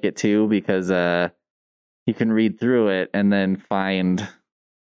why I like it too, because you can read through it and then find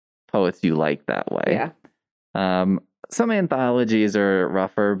poets you like that way. Yeah. Some anthologies are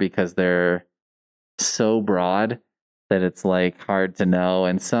rougher because they're so broad that it's like hard to know,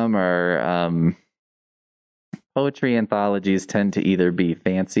 and some are poetry anthologies tend to either be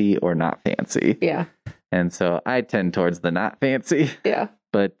fancy or not fancy. Yeah. And so I tend towards the not fancy. Yeah.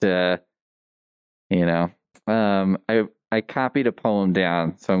 But I copied a poem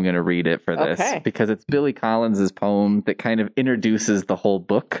down, so I'm going to read it for this because it's Billy Collins's poem that kind of introduces the whole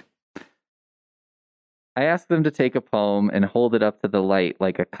book. I asked them to take a poem and hold it up to the light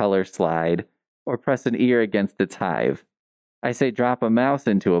like a color slide, or press an ear against its hive. I say drop a mouse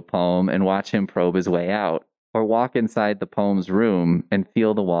into a poem and watch him probe his way out, or walk inside the poem's room and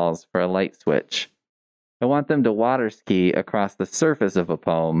feel the walls for a light switch. I want them to water ski across the surface of a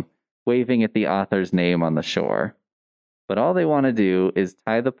poem, waving at the author's name on the shore. But all they want to do is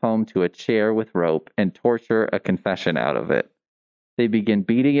tie the poem to a chair with rope and torture a confession out of it. They begin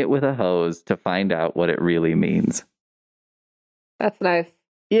beating it with a hose to find out what it really means. That's nice.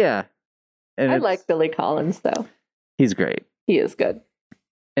 Yeah. And I like Billy Collins, though. He's great. He is good.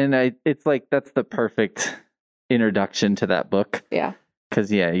 And it's like that's the perfect introduction to that book. Yeah.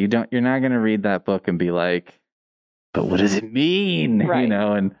 Because you're not going to read that book and be like, but what does it mean? Right.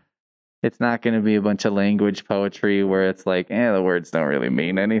 And it's not going to be a bunch of language poetry where it's like, the words don't really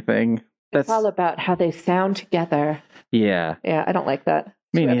mean anything. It's all about how they sound together. Yeah. Yeah, I don't like that.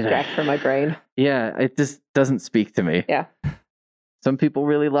 Me Too neither. abstract for my brain. Yeah, it just doesn't speak to me. Yeah. Some people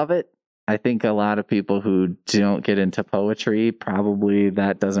really love it. I think a lot of people who don't get into poetry, probably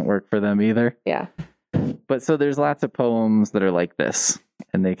that doesn't work for them either. Yeah. But so there's lots of poems that are like this,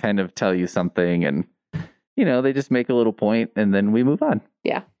 and they kind of tell you something, and, they just make a little point, and then we move on.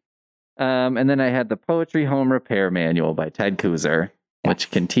 Yeah. And then I had the Poetry Home Repair Manual by Ted Kooser, which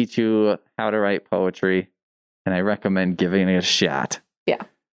can teach you how to write poetry, and I recommend giving it a shot. Yeah.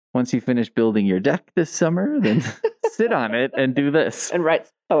 Once you finish building your deck this summer, then sit on it and do this. And write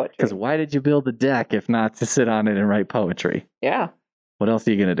poetry. Because why did you build a deck if not to sit on it and write poetry? Yeah. What else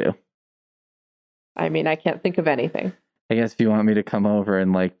are you going to do? I mean, I can't think of anything. I guess if you want me to come over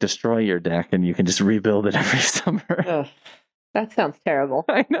and destroy your deck and you can just rebuild it every summer. Ugh, that sounds terrible.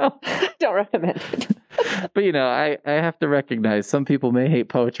 I know. Don't recommend it. But I have to recognize some people may hate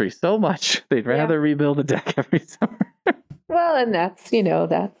poetry so much they'd rather rebuild a deck every summer. Well, and that's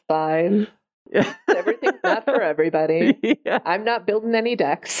fine. Yeah. Everything's not for everybody. Yeah. I'm not building any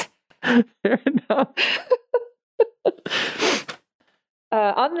decks. Fair enough.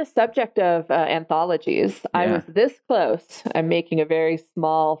 On the subject of anthologies, I was this close. I'm making a very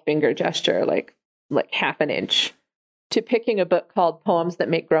small finger gesture, like half an inch, to picking a book called Poems That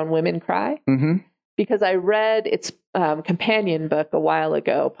Make Grown Women Cry. Mm-hmm. Because I read its companion book a while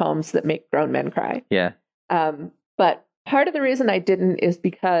ago, Poems That Make Grown Men Cry. Yeah. But part of the reason I didn't is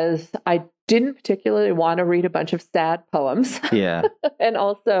because I didn't particularly want to read a bunch of sad poems. Yeah. And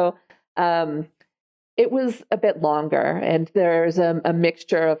also, it was a bit longer, and there's a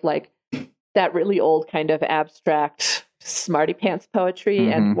mixture of that really old kind of abstract smarty pants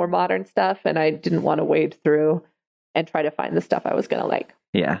poetry and more modern stuff. And I didn't want to wade through and try to find the stuff I was going to like.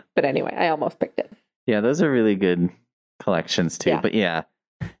 Yeah. But anyway, I almost picked it. Yeah, those are really good collections too. Yeah. But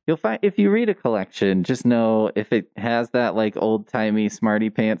you'll find if you read a collection, just know if it has that old timey smarty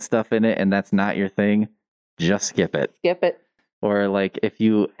pants stuff in it and that's not your thing, just skip it. Skip it. Or if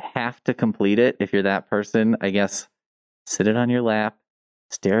you have to complete it, if you're that person, I guess sit it on your lap,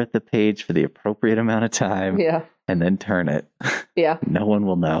 stare at the page for the appropriate amount of time, and then turn it. Yeah. No one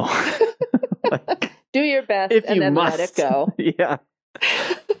will know. Do your best if and you then must. let it go. Yeah.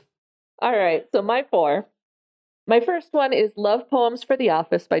 All right. So my 4. My first one is Love Poems for the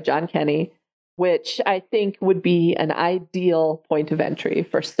Office by John Kenny, which I think would be an ideal point of entry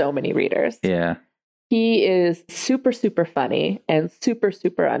for so many readers. Yeah. He is super, super funny and super,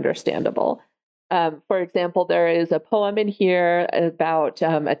 super understandable. For example, there is a poem in here about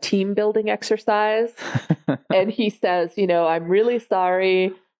a team building exercise. And he says, I'm really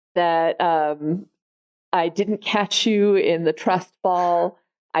sorry that I didn't catch you in the trust fall.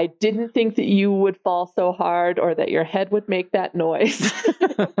 I didn't think that you would fall so hard or that your head would make that noise.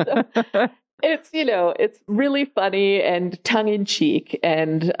 So it's really funny and tongue in cheek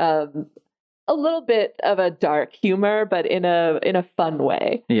and a little bit of a dark humor, but in a fun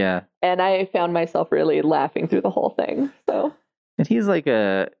way. Yeah. And I found myself really laughing through the whole thing. So. And he's like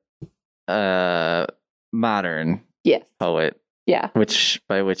a modern Yes. poet, Yeah.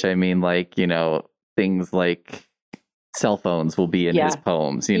 by which I mean, like, things like cell phones will be in his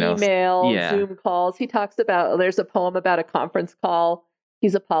poems, Email, Yeah. Zoom calls. He talks about, there's a poem about a conference call.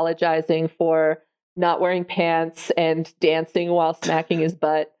 He's apologizing for not wearing pants and dancing while smacking his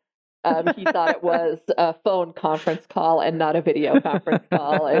butt. He thought it was a phone conference call and not a video conference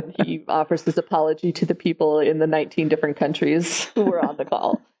call. And he offers his apology to the people in the 19 different countries who were on the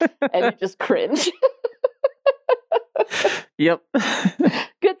call. And he just cringed. Yep.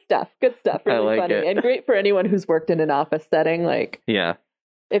 Good stuff. Really like funny. it. And great for anyone who's worked in an office setting. Like, Yeah.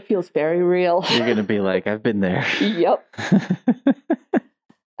 it feels very real. You're going to be like, I've been there. Yep.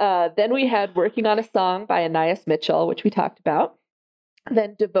 Then we had Working on a Song by Anais Mitchell, which we talked about.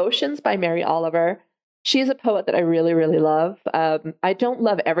 Then Devotions by Mary Oliver. She's a poet that I really, really love. I don't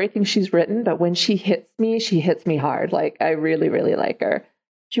love everything she's written, but when she hits me hard. Like, I really, really like her.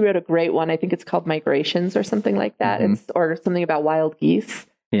 She wrote a great one. I think it's called Migrations or something like that. Mm-hmm. Or something about wild geese.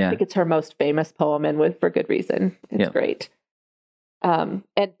 Yeah. I think it's her most famous poem, and for good reason. It's great. And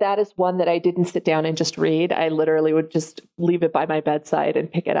that is one that I didn't sit down and just read. I literally would just leave it by my bedside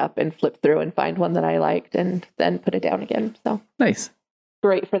and pick it up and flip through and find one that I liked and then put it down again. So nice.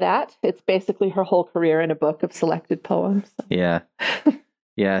 Great for that. It's basically her whole career in a book of selected poems. So. Yeah.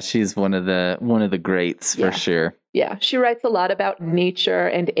 Yeah, she's one of the greats for sure. Yeah, she writes a lot about nature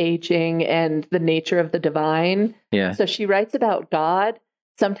and aging and the nature of the divine. Yeah. So she writes about God,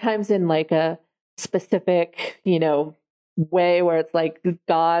 sometimes in like a specific, way where it's like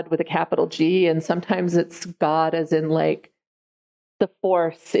God with a capital G, and sometimes it's God as in like the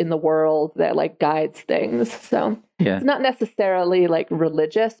force in the world that like guides things. So it's not necessarily like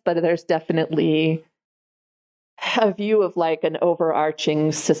religious, but there's definitely a view of like an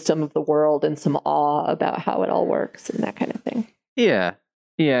overarching system of the world and some awe about how it all works and that kind of thing. Yeah.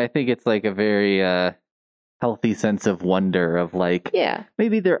 Yeah, I think it's like a very healthy sense of wonder of like,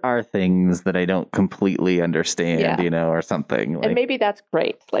 maybe there are things that I don't completely understand, or something. Like, and maybe that's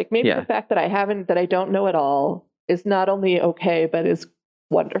great. Like maybe the fact that I don't know it all is not only okay, but is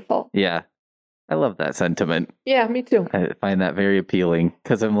wonderful. Yeah. I love that sentiment. Yeah, me too. I find that very appealing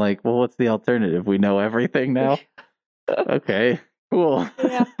because I'm like, well, what's the alternative? We know everything now. Okay, cool.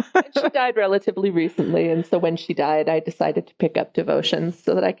 Yeah. And she died relatively recently. And so when she died, I decided to pick up Devotions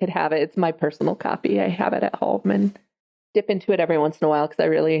so that I could have it. It's my personal copy. I have it at home and dip into it every once in a while because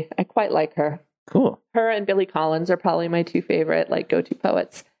I quite like her. Cool. Her and Billy Collins are probably my two favorite like go-to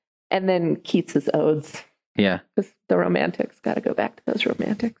poets. And then Keats's odes. Yeah. Because the romantics, got to go back to those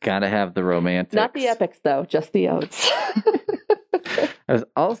romantics. Got to have the romantics. Not the epics, though, just the odes. I was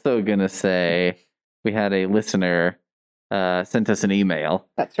also going to say we had a listener sent us an email.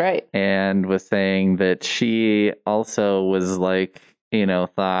 That's right. And was saying that she also was like,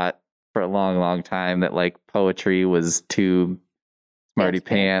 thought for a long, long time that like poetry was too smarty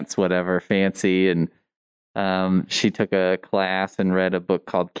pants, whatever, fancy. And she took a class and read a book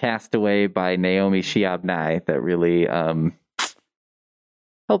called Castaway by Naomi Shihab Nye that really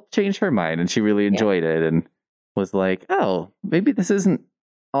helped change her mind, and she really enjoyed it and was like, oh, maybe this isn't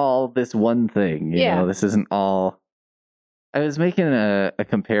all this one thing, you know, this isn't all. I was making a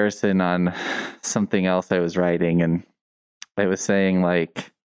comparison on something else I was writing, and I was saying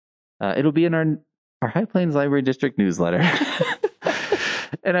like it'll be in our High Plains Library District newsletter.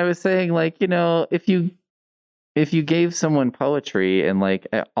 And I was saying like, if you gave someone poetry and like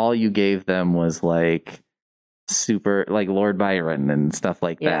all you gave them was like super like Lord Byron and stuff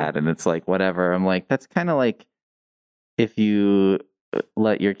like that, and it's like whatever, I'm like, that's kind of like if you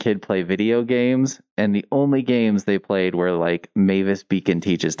let your kid play video games and the only games they played were like Mavis Beacon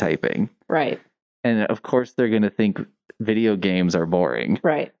Teaches Typing. Right. And of course they're going to think video games are boring.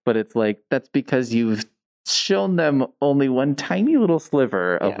 Right. But it's like, that's because you've shown them only one tiny little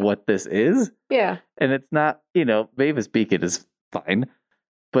sliver of what this is. Yeah. And it's not, Mavis Beacon is fine,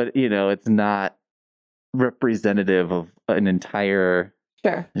 but it's not representative of an entire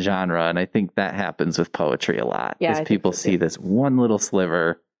genre. And I think that happens with poetry a lot. Because people see this one little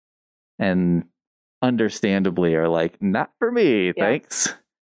sliver and understandably are like, not for me, thanks.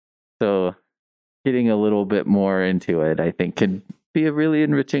 So getting a little bit more into it, I think, could be a really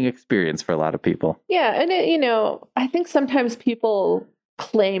enriching experience for a lot of people. Yeah. And, I think sometimes people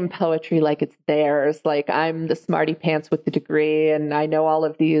claim poetry like it's theirs. Like, I'm the smarty pants with the degree, and I know all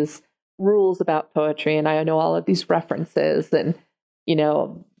of these rules about poetry, and I know all of these references, and,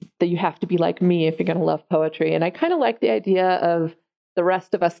 that you have to be like me if you're going to love poetry. And I kind of like the idea of the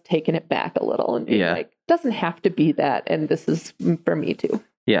rest of us taking it back a little and being like, it doesn't have to be that. And this is for me too.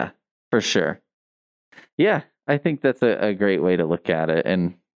 Yeah, for sure. Yeah. I think that's a great way to look at it.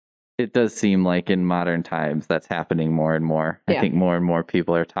 And it does seem like in modern times that's happening more and more. I Yeah. think more and more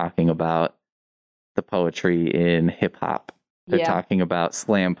people are talking about the poetry in hip hop. They're Yeah. talking about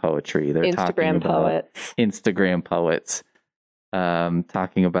slam poetry. They're talking Instagram about poets. Instagram poets.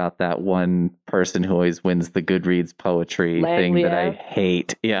 Talking about that one person who always wins the Goodreads poetry thing that I Langlia.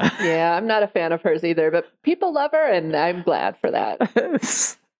 hate. Yeah. Yeah, I'm not a fan of hers either, but people love her, and I'm glad for that.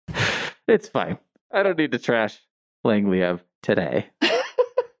 It's fine. I don't need to trash Langliev today.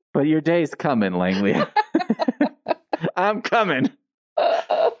 But your day's coming, Langliev. I'm coming.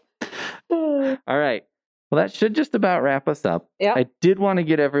 All right. Well, that should just about wrap us up. Yep. I did want to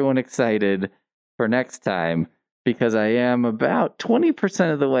get everyone excited for next time because I am about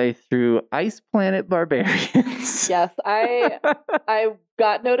 20% of the way through Ice Planet Barbarians. Yes, I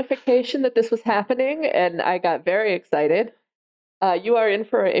got notification that this was happening, and I got very excited. You are in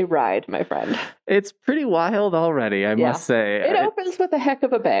for a ride, my friend. It's pretty wild already, I must say. It opens with a heck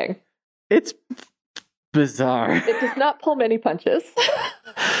of a bang. It's bizarre. It does not pull many punches,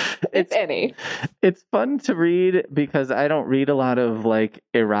 if any. It's fun to read because I don't read a lot of like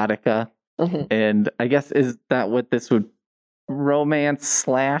erotica. Mm-hmm. And I guess, is that what this would romance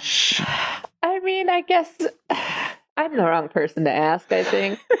slash? I mean, I guess I'm the wrong person to ask, I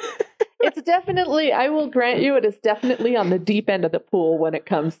think. It's definitely, I will grant you, it is definitely on the deep end of the pool when it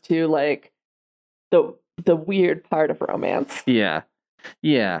comes to like the weird part of romance. Yeah.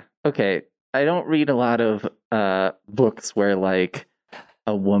 Yeah. Okay. I don't read a lot of books where like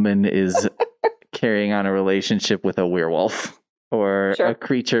a woman is carrying on a relationship with a werewolf or Sure. a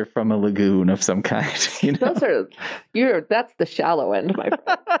creature from a lagoon of some kind. You know? That's the shallow end, my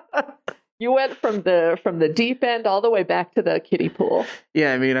friend. You went from the deep end all the way back to the kiddie pool.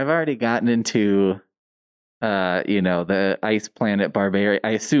 Yeah, I mean, I've already gotten into the Ice Planet Barbarian.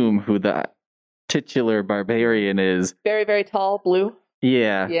 I assume who the titular barbarian is. Very, very tall, blue.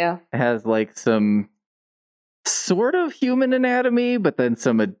 Yeah. Yeah. Has like some sort of human anatomy, but then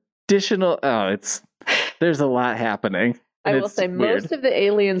some additional there's a lot happening. I will say weird. most of the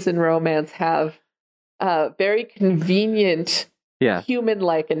aliens in romance have very convenient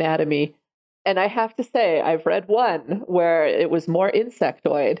human-like anatomy. And I have to say, I've read one where it was more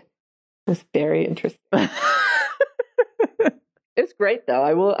insectoid. It was very interesting. It's great, though.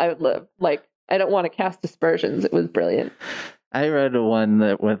 I don't want to cast aspersions. It was brilliant. I read one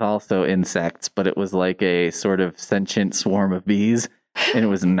that with also insects, but it was like a sort of sentient swarm of bees, and it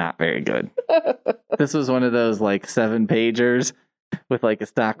was not very good. This was one of those like 7-pagers with like a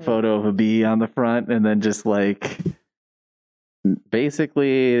stock photo of a bee on the front, and then just like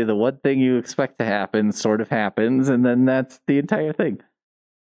basically the one thing you expect to happen sort of happens, and then that's the entire thing.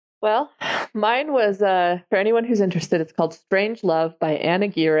 Well, mine was, for anyone who's interested, it's called Strange Love by Anna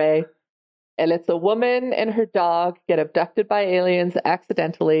Aguirre. And it's a woman and her dog get abducted by aliens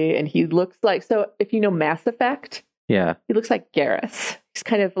accidentally. And he looks like, so if you know Mass Effect, yeah, he looks like Garrus. He's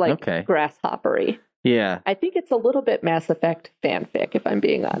kind of like grasshoppery. Yeah. I think it's a little bit Mass Effect fanfic, if I'm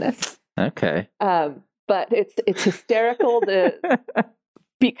being honest. Okay. But it's hysterical.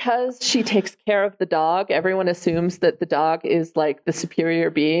 Because she takes care of the dog, everyone assumes that the dog is like the superior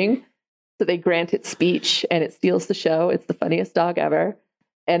being. So they grant it speech and it steals the show. It's the funniest dog ever.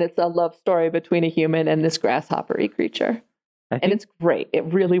 And it's a love story between a human and this grasshoppery creature. And it's great. It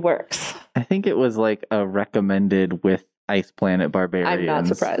really works. I think it was like a recommended with Ice Planet Barbarians. I'm not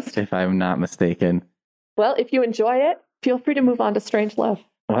surprised. If I'm not mistaken. Well, if you enjoy it, feel free to move on to Strange Love.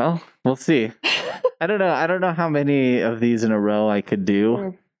 Well, we'll see. I don't know. I don't know how many of these in a row I could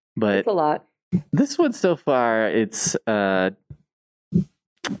do, but it's a lot. This one so far, it's got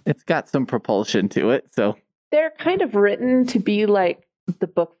some propulsion to it. So they're kind of written to be like the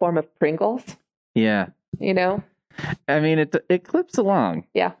book form of Pringles. Yeah. You know? I mean, it clips along.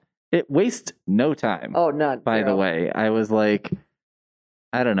 Yeah. It wastes no time. Oh, none. By the way, I was like,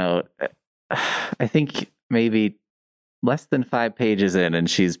 I don't know. I think maybe less than 5 pages in and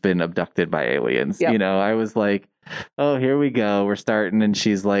she's been abducted by aliens. Yep. You know, I was like, oh, here we go. We're starting. And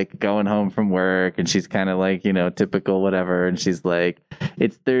she's like going home from work and she's kind of like, you know, typical whatever. And she's like,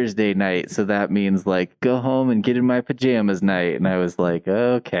 it's Thursday night. So that means like go home and get in my pajamas night. And I was like,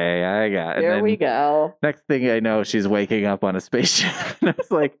 okay, I got it. There we go. Next thing I know, she's waking up on a spaceship. And I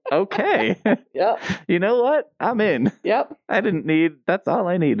was like, okay. Yep. You know what? I'm in. Yep. That's all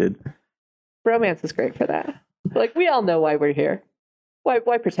I needed. Romance is great for that. Like, we all know why we're here. Why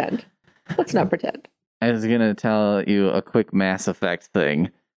pretend? Let's not pretend. I was going to tell you a quick Mass Effect thing.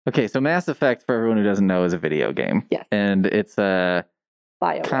 Okay, so Mass Effect, for everyone who doesn't know, is a video game. Yes. And it's a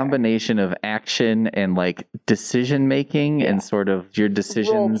BioWare. Combination of action and like decision making and sort of your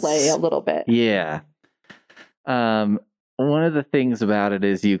decisions. Role play a little bit. Yeah. one of the things about it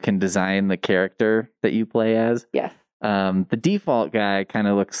is you can design the character that you play as. Yes. The default guy kind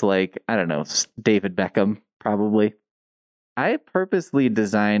of looks like, I don't know, David Beckham, probably. I purposely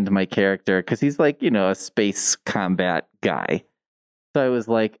designed my character because he's like, a space combat guy. So I was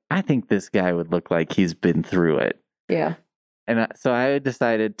like, I think this guy would look like he's been through it. Yeah. And so I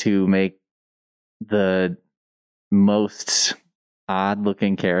decided to make the most odd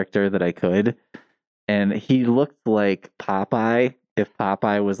looking character that I could. And he looked like Popeye if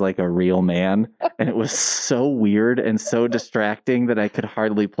Popeye was like a real man. And it was so weird and so distracting that I could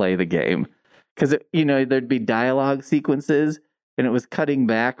hardly play the game. Because, there'd be dialogue sequences and it was cutting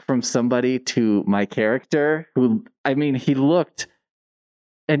back from somebody to my character who, he looked,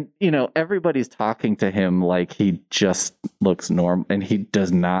 and, everybody's talking to him like he just looks normal, and he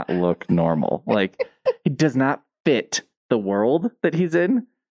does not look normal. Like, he does not fit the world that he's in.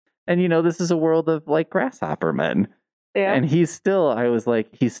 And, this is a world of like grasshopper men. Yeah. And he's still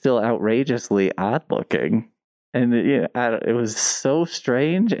outrageously odd looking. And it was so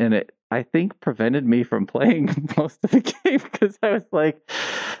strange, and it, I think, prevented me from playing most of the game because I was like,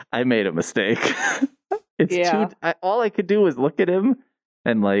 I made a mistake. All I could do was look at him,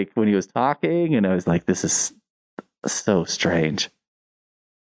 and like when he was talking, and I was like, this is so strange.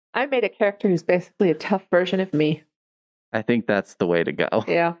 I made a character who's basically a tough version of me. I think that's the way to go.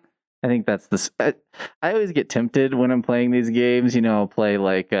 Yeah. I think that's I always get tempted when I'm playing these games. I'll play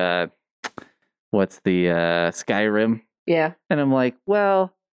like what's the Skyrim? Yeah. And I'm like,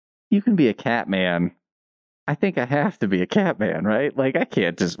 well, you can be a cat man. I think I have to be a cat man, right? Like, I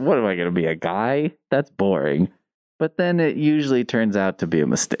can't just, what am I going to be, a guy? That's boring. But then it usually turns out to be a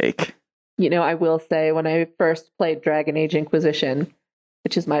mistake. I will say, when I first played Dragon Age Inquisition,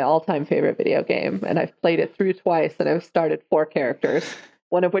 which is my all-time favorite video game, and I've played it through twice, and I've started 4 characters,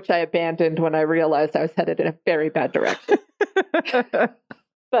 one of which I abandoned when I realized I was headed in a very bad direction.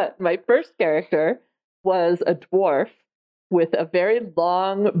 But my first character was a dwarf with a very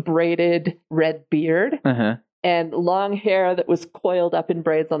long braided red beard and long hair that was coiled up in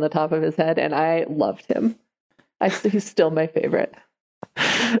braids on the top of his head, and I loved him. He's still my favorite.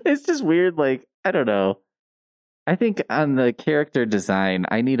 It's just weird, like, I don't know. I think on the character design,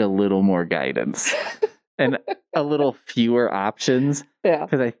 I need a little more guidance and a little fewer options. Yeah.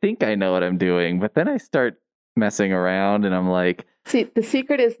 Because I think I know what I'm doing, but then I start messing around and I'm like... See, the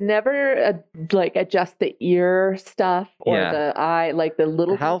secret is never adjust the ear stuff or the eye, like the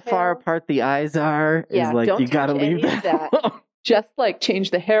little How details. far apart the eyes are is like, don't you gotta leave that. Just like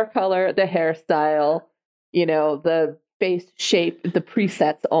change the hair color, the hairstyle, the face shape, the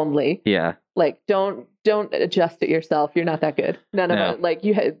presets only. Yeah. Like, don't adjust it yourself. You're not that good. None of it. Like,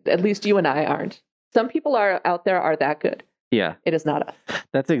 at least you and I aren't. Some people out there are that good. Yeah. It is not us.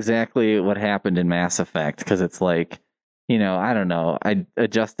 That's exactly what happened in Mass Effect, because it's like, I don't know. I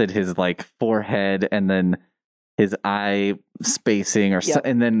adjusted his like forehead and then his eye spacing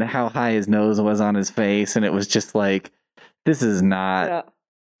and then how high his nose was on his face. And it was just like, this is not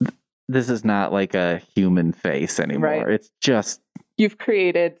like a human face anymore. Right. It's just... You've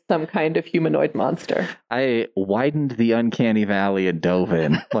created some kind of humanoid monster. I widened the uncanny valley and dove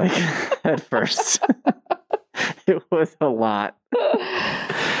in like at first. It was a lot. All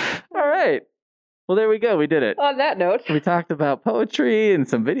right. Well, there we go. We did it. On that note, we talked about poetry and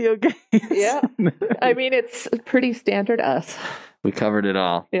some video games. Yeah. It's pretty standard us. We covered it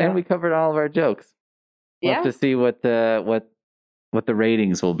all. Yeah. And we covered all of our jokes. We'll have to see what the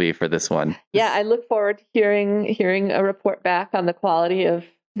ratings will be for this one. Yeah, I look forward to hearing a report back on the quality of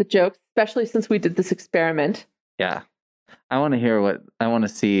the jokes, especially since we did this experiment. Yeah. I want to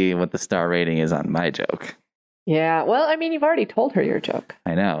see what the star rating is on my joke. Yeah. Well, you've already told her your joke.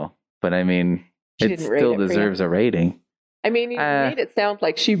 I know, but it still deserves a rating. You made it sound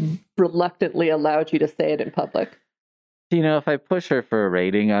like she reluctantly allowed you to say it in public. If I push her for a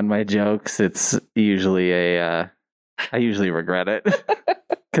rating on my jokes, it's usually I usually regret it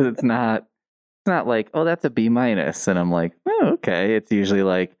because it's not like, oh, that's a B-, and I'm like, oh, okay. It's usually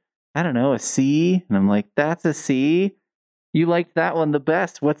like, I don't know, a C, and I'm like, that's a C. You liked that one the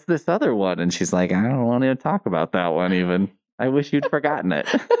best. What's this other one? And she's like, I don't want to talk about that one even. I wish you'd forgotten it.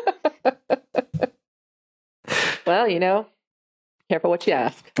 Well, careful what you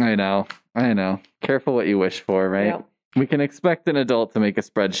ask. I know. Careful what you wish for, right? Yeah. We can expect an adult to make a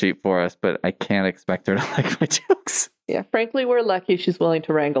spreadsheet for us, but I can't expect her to like my jokes. Yeah, frankly, we're lucky she's willing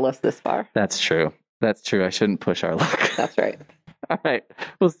to wrangle us this far. That's true. I shouldn't push our luck. That's right. All right.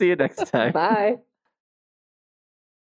 We'll see you next time. Bye.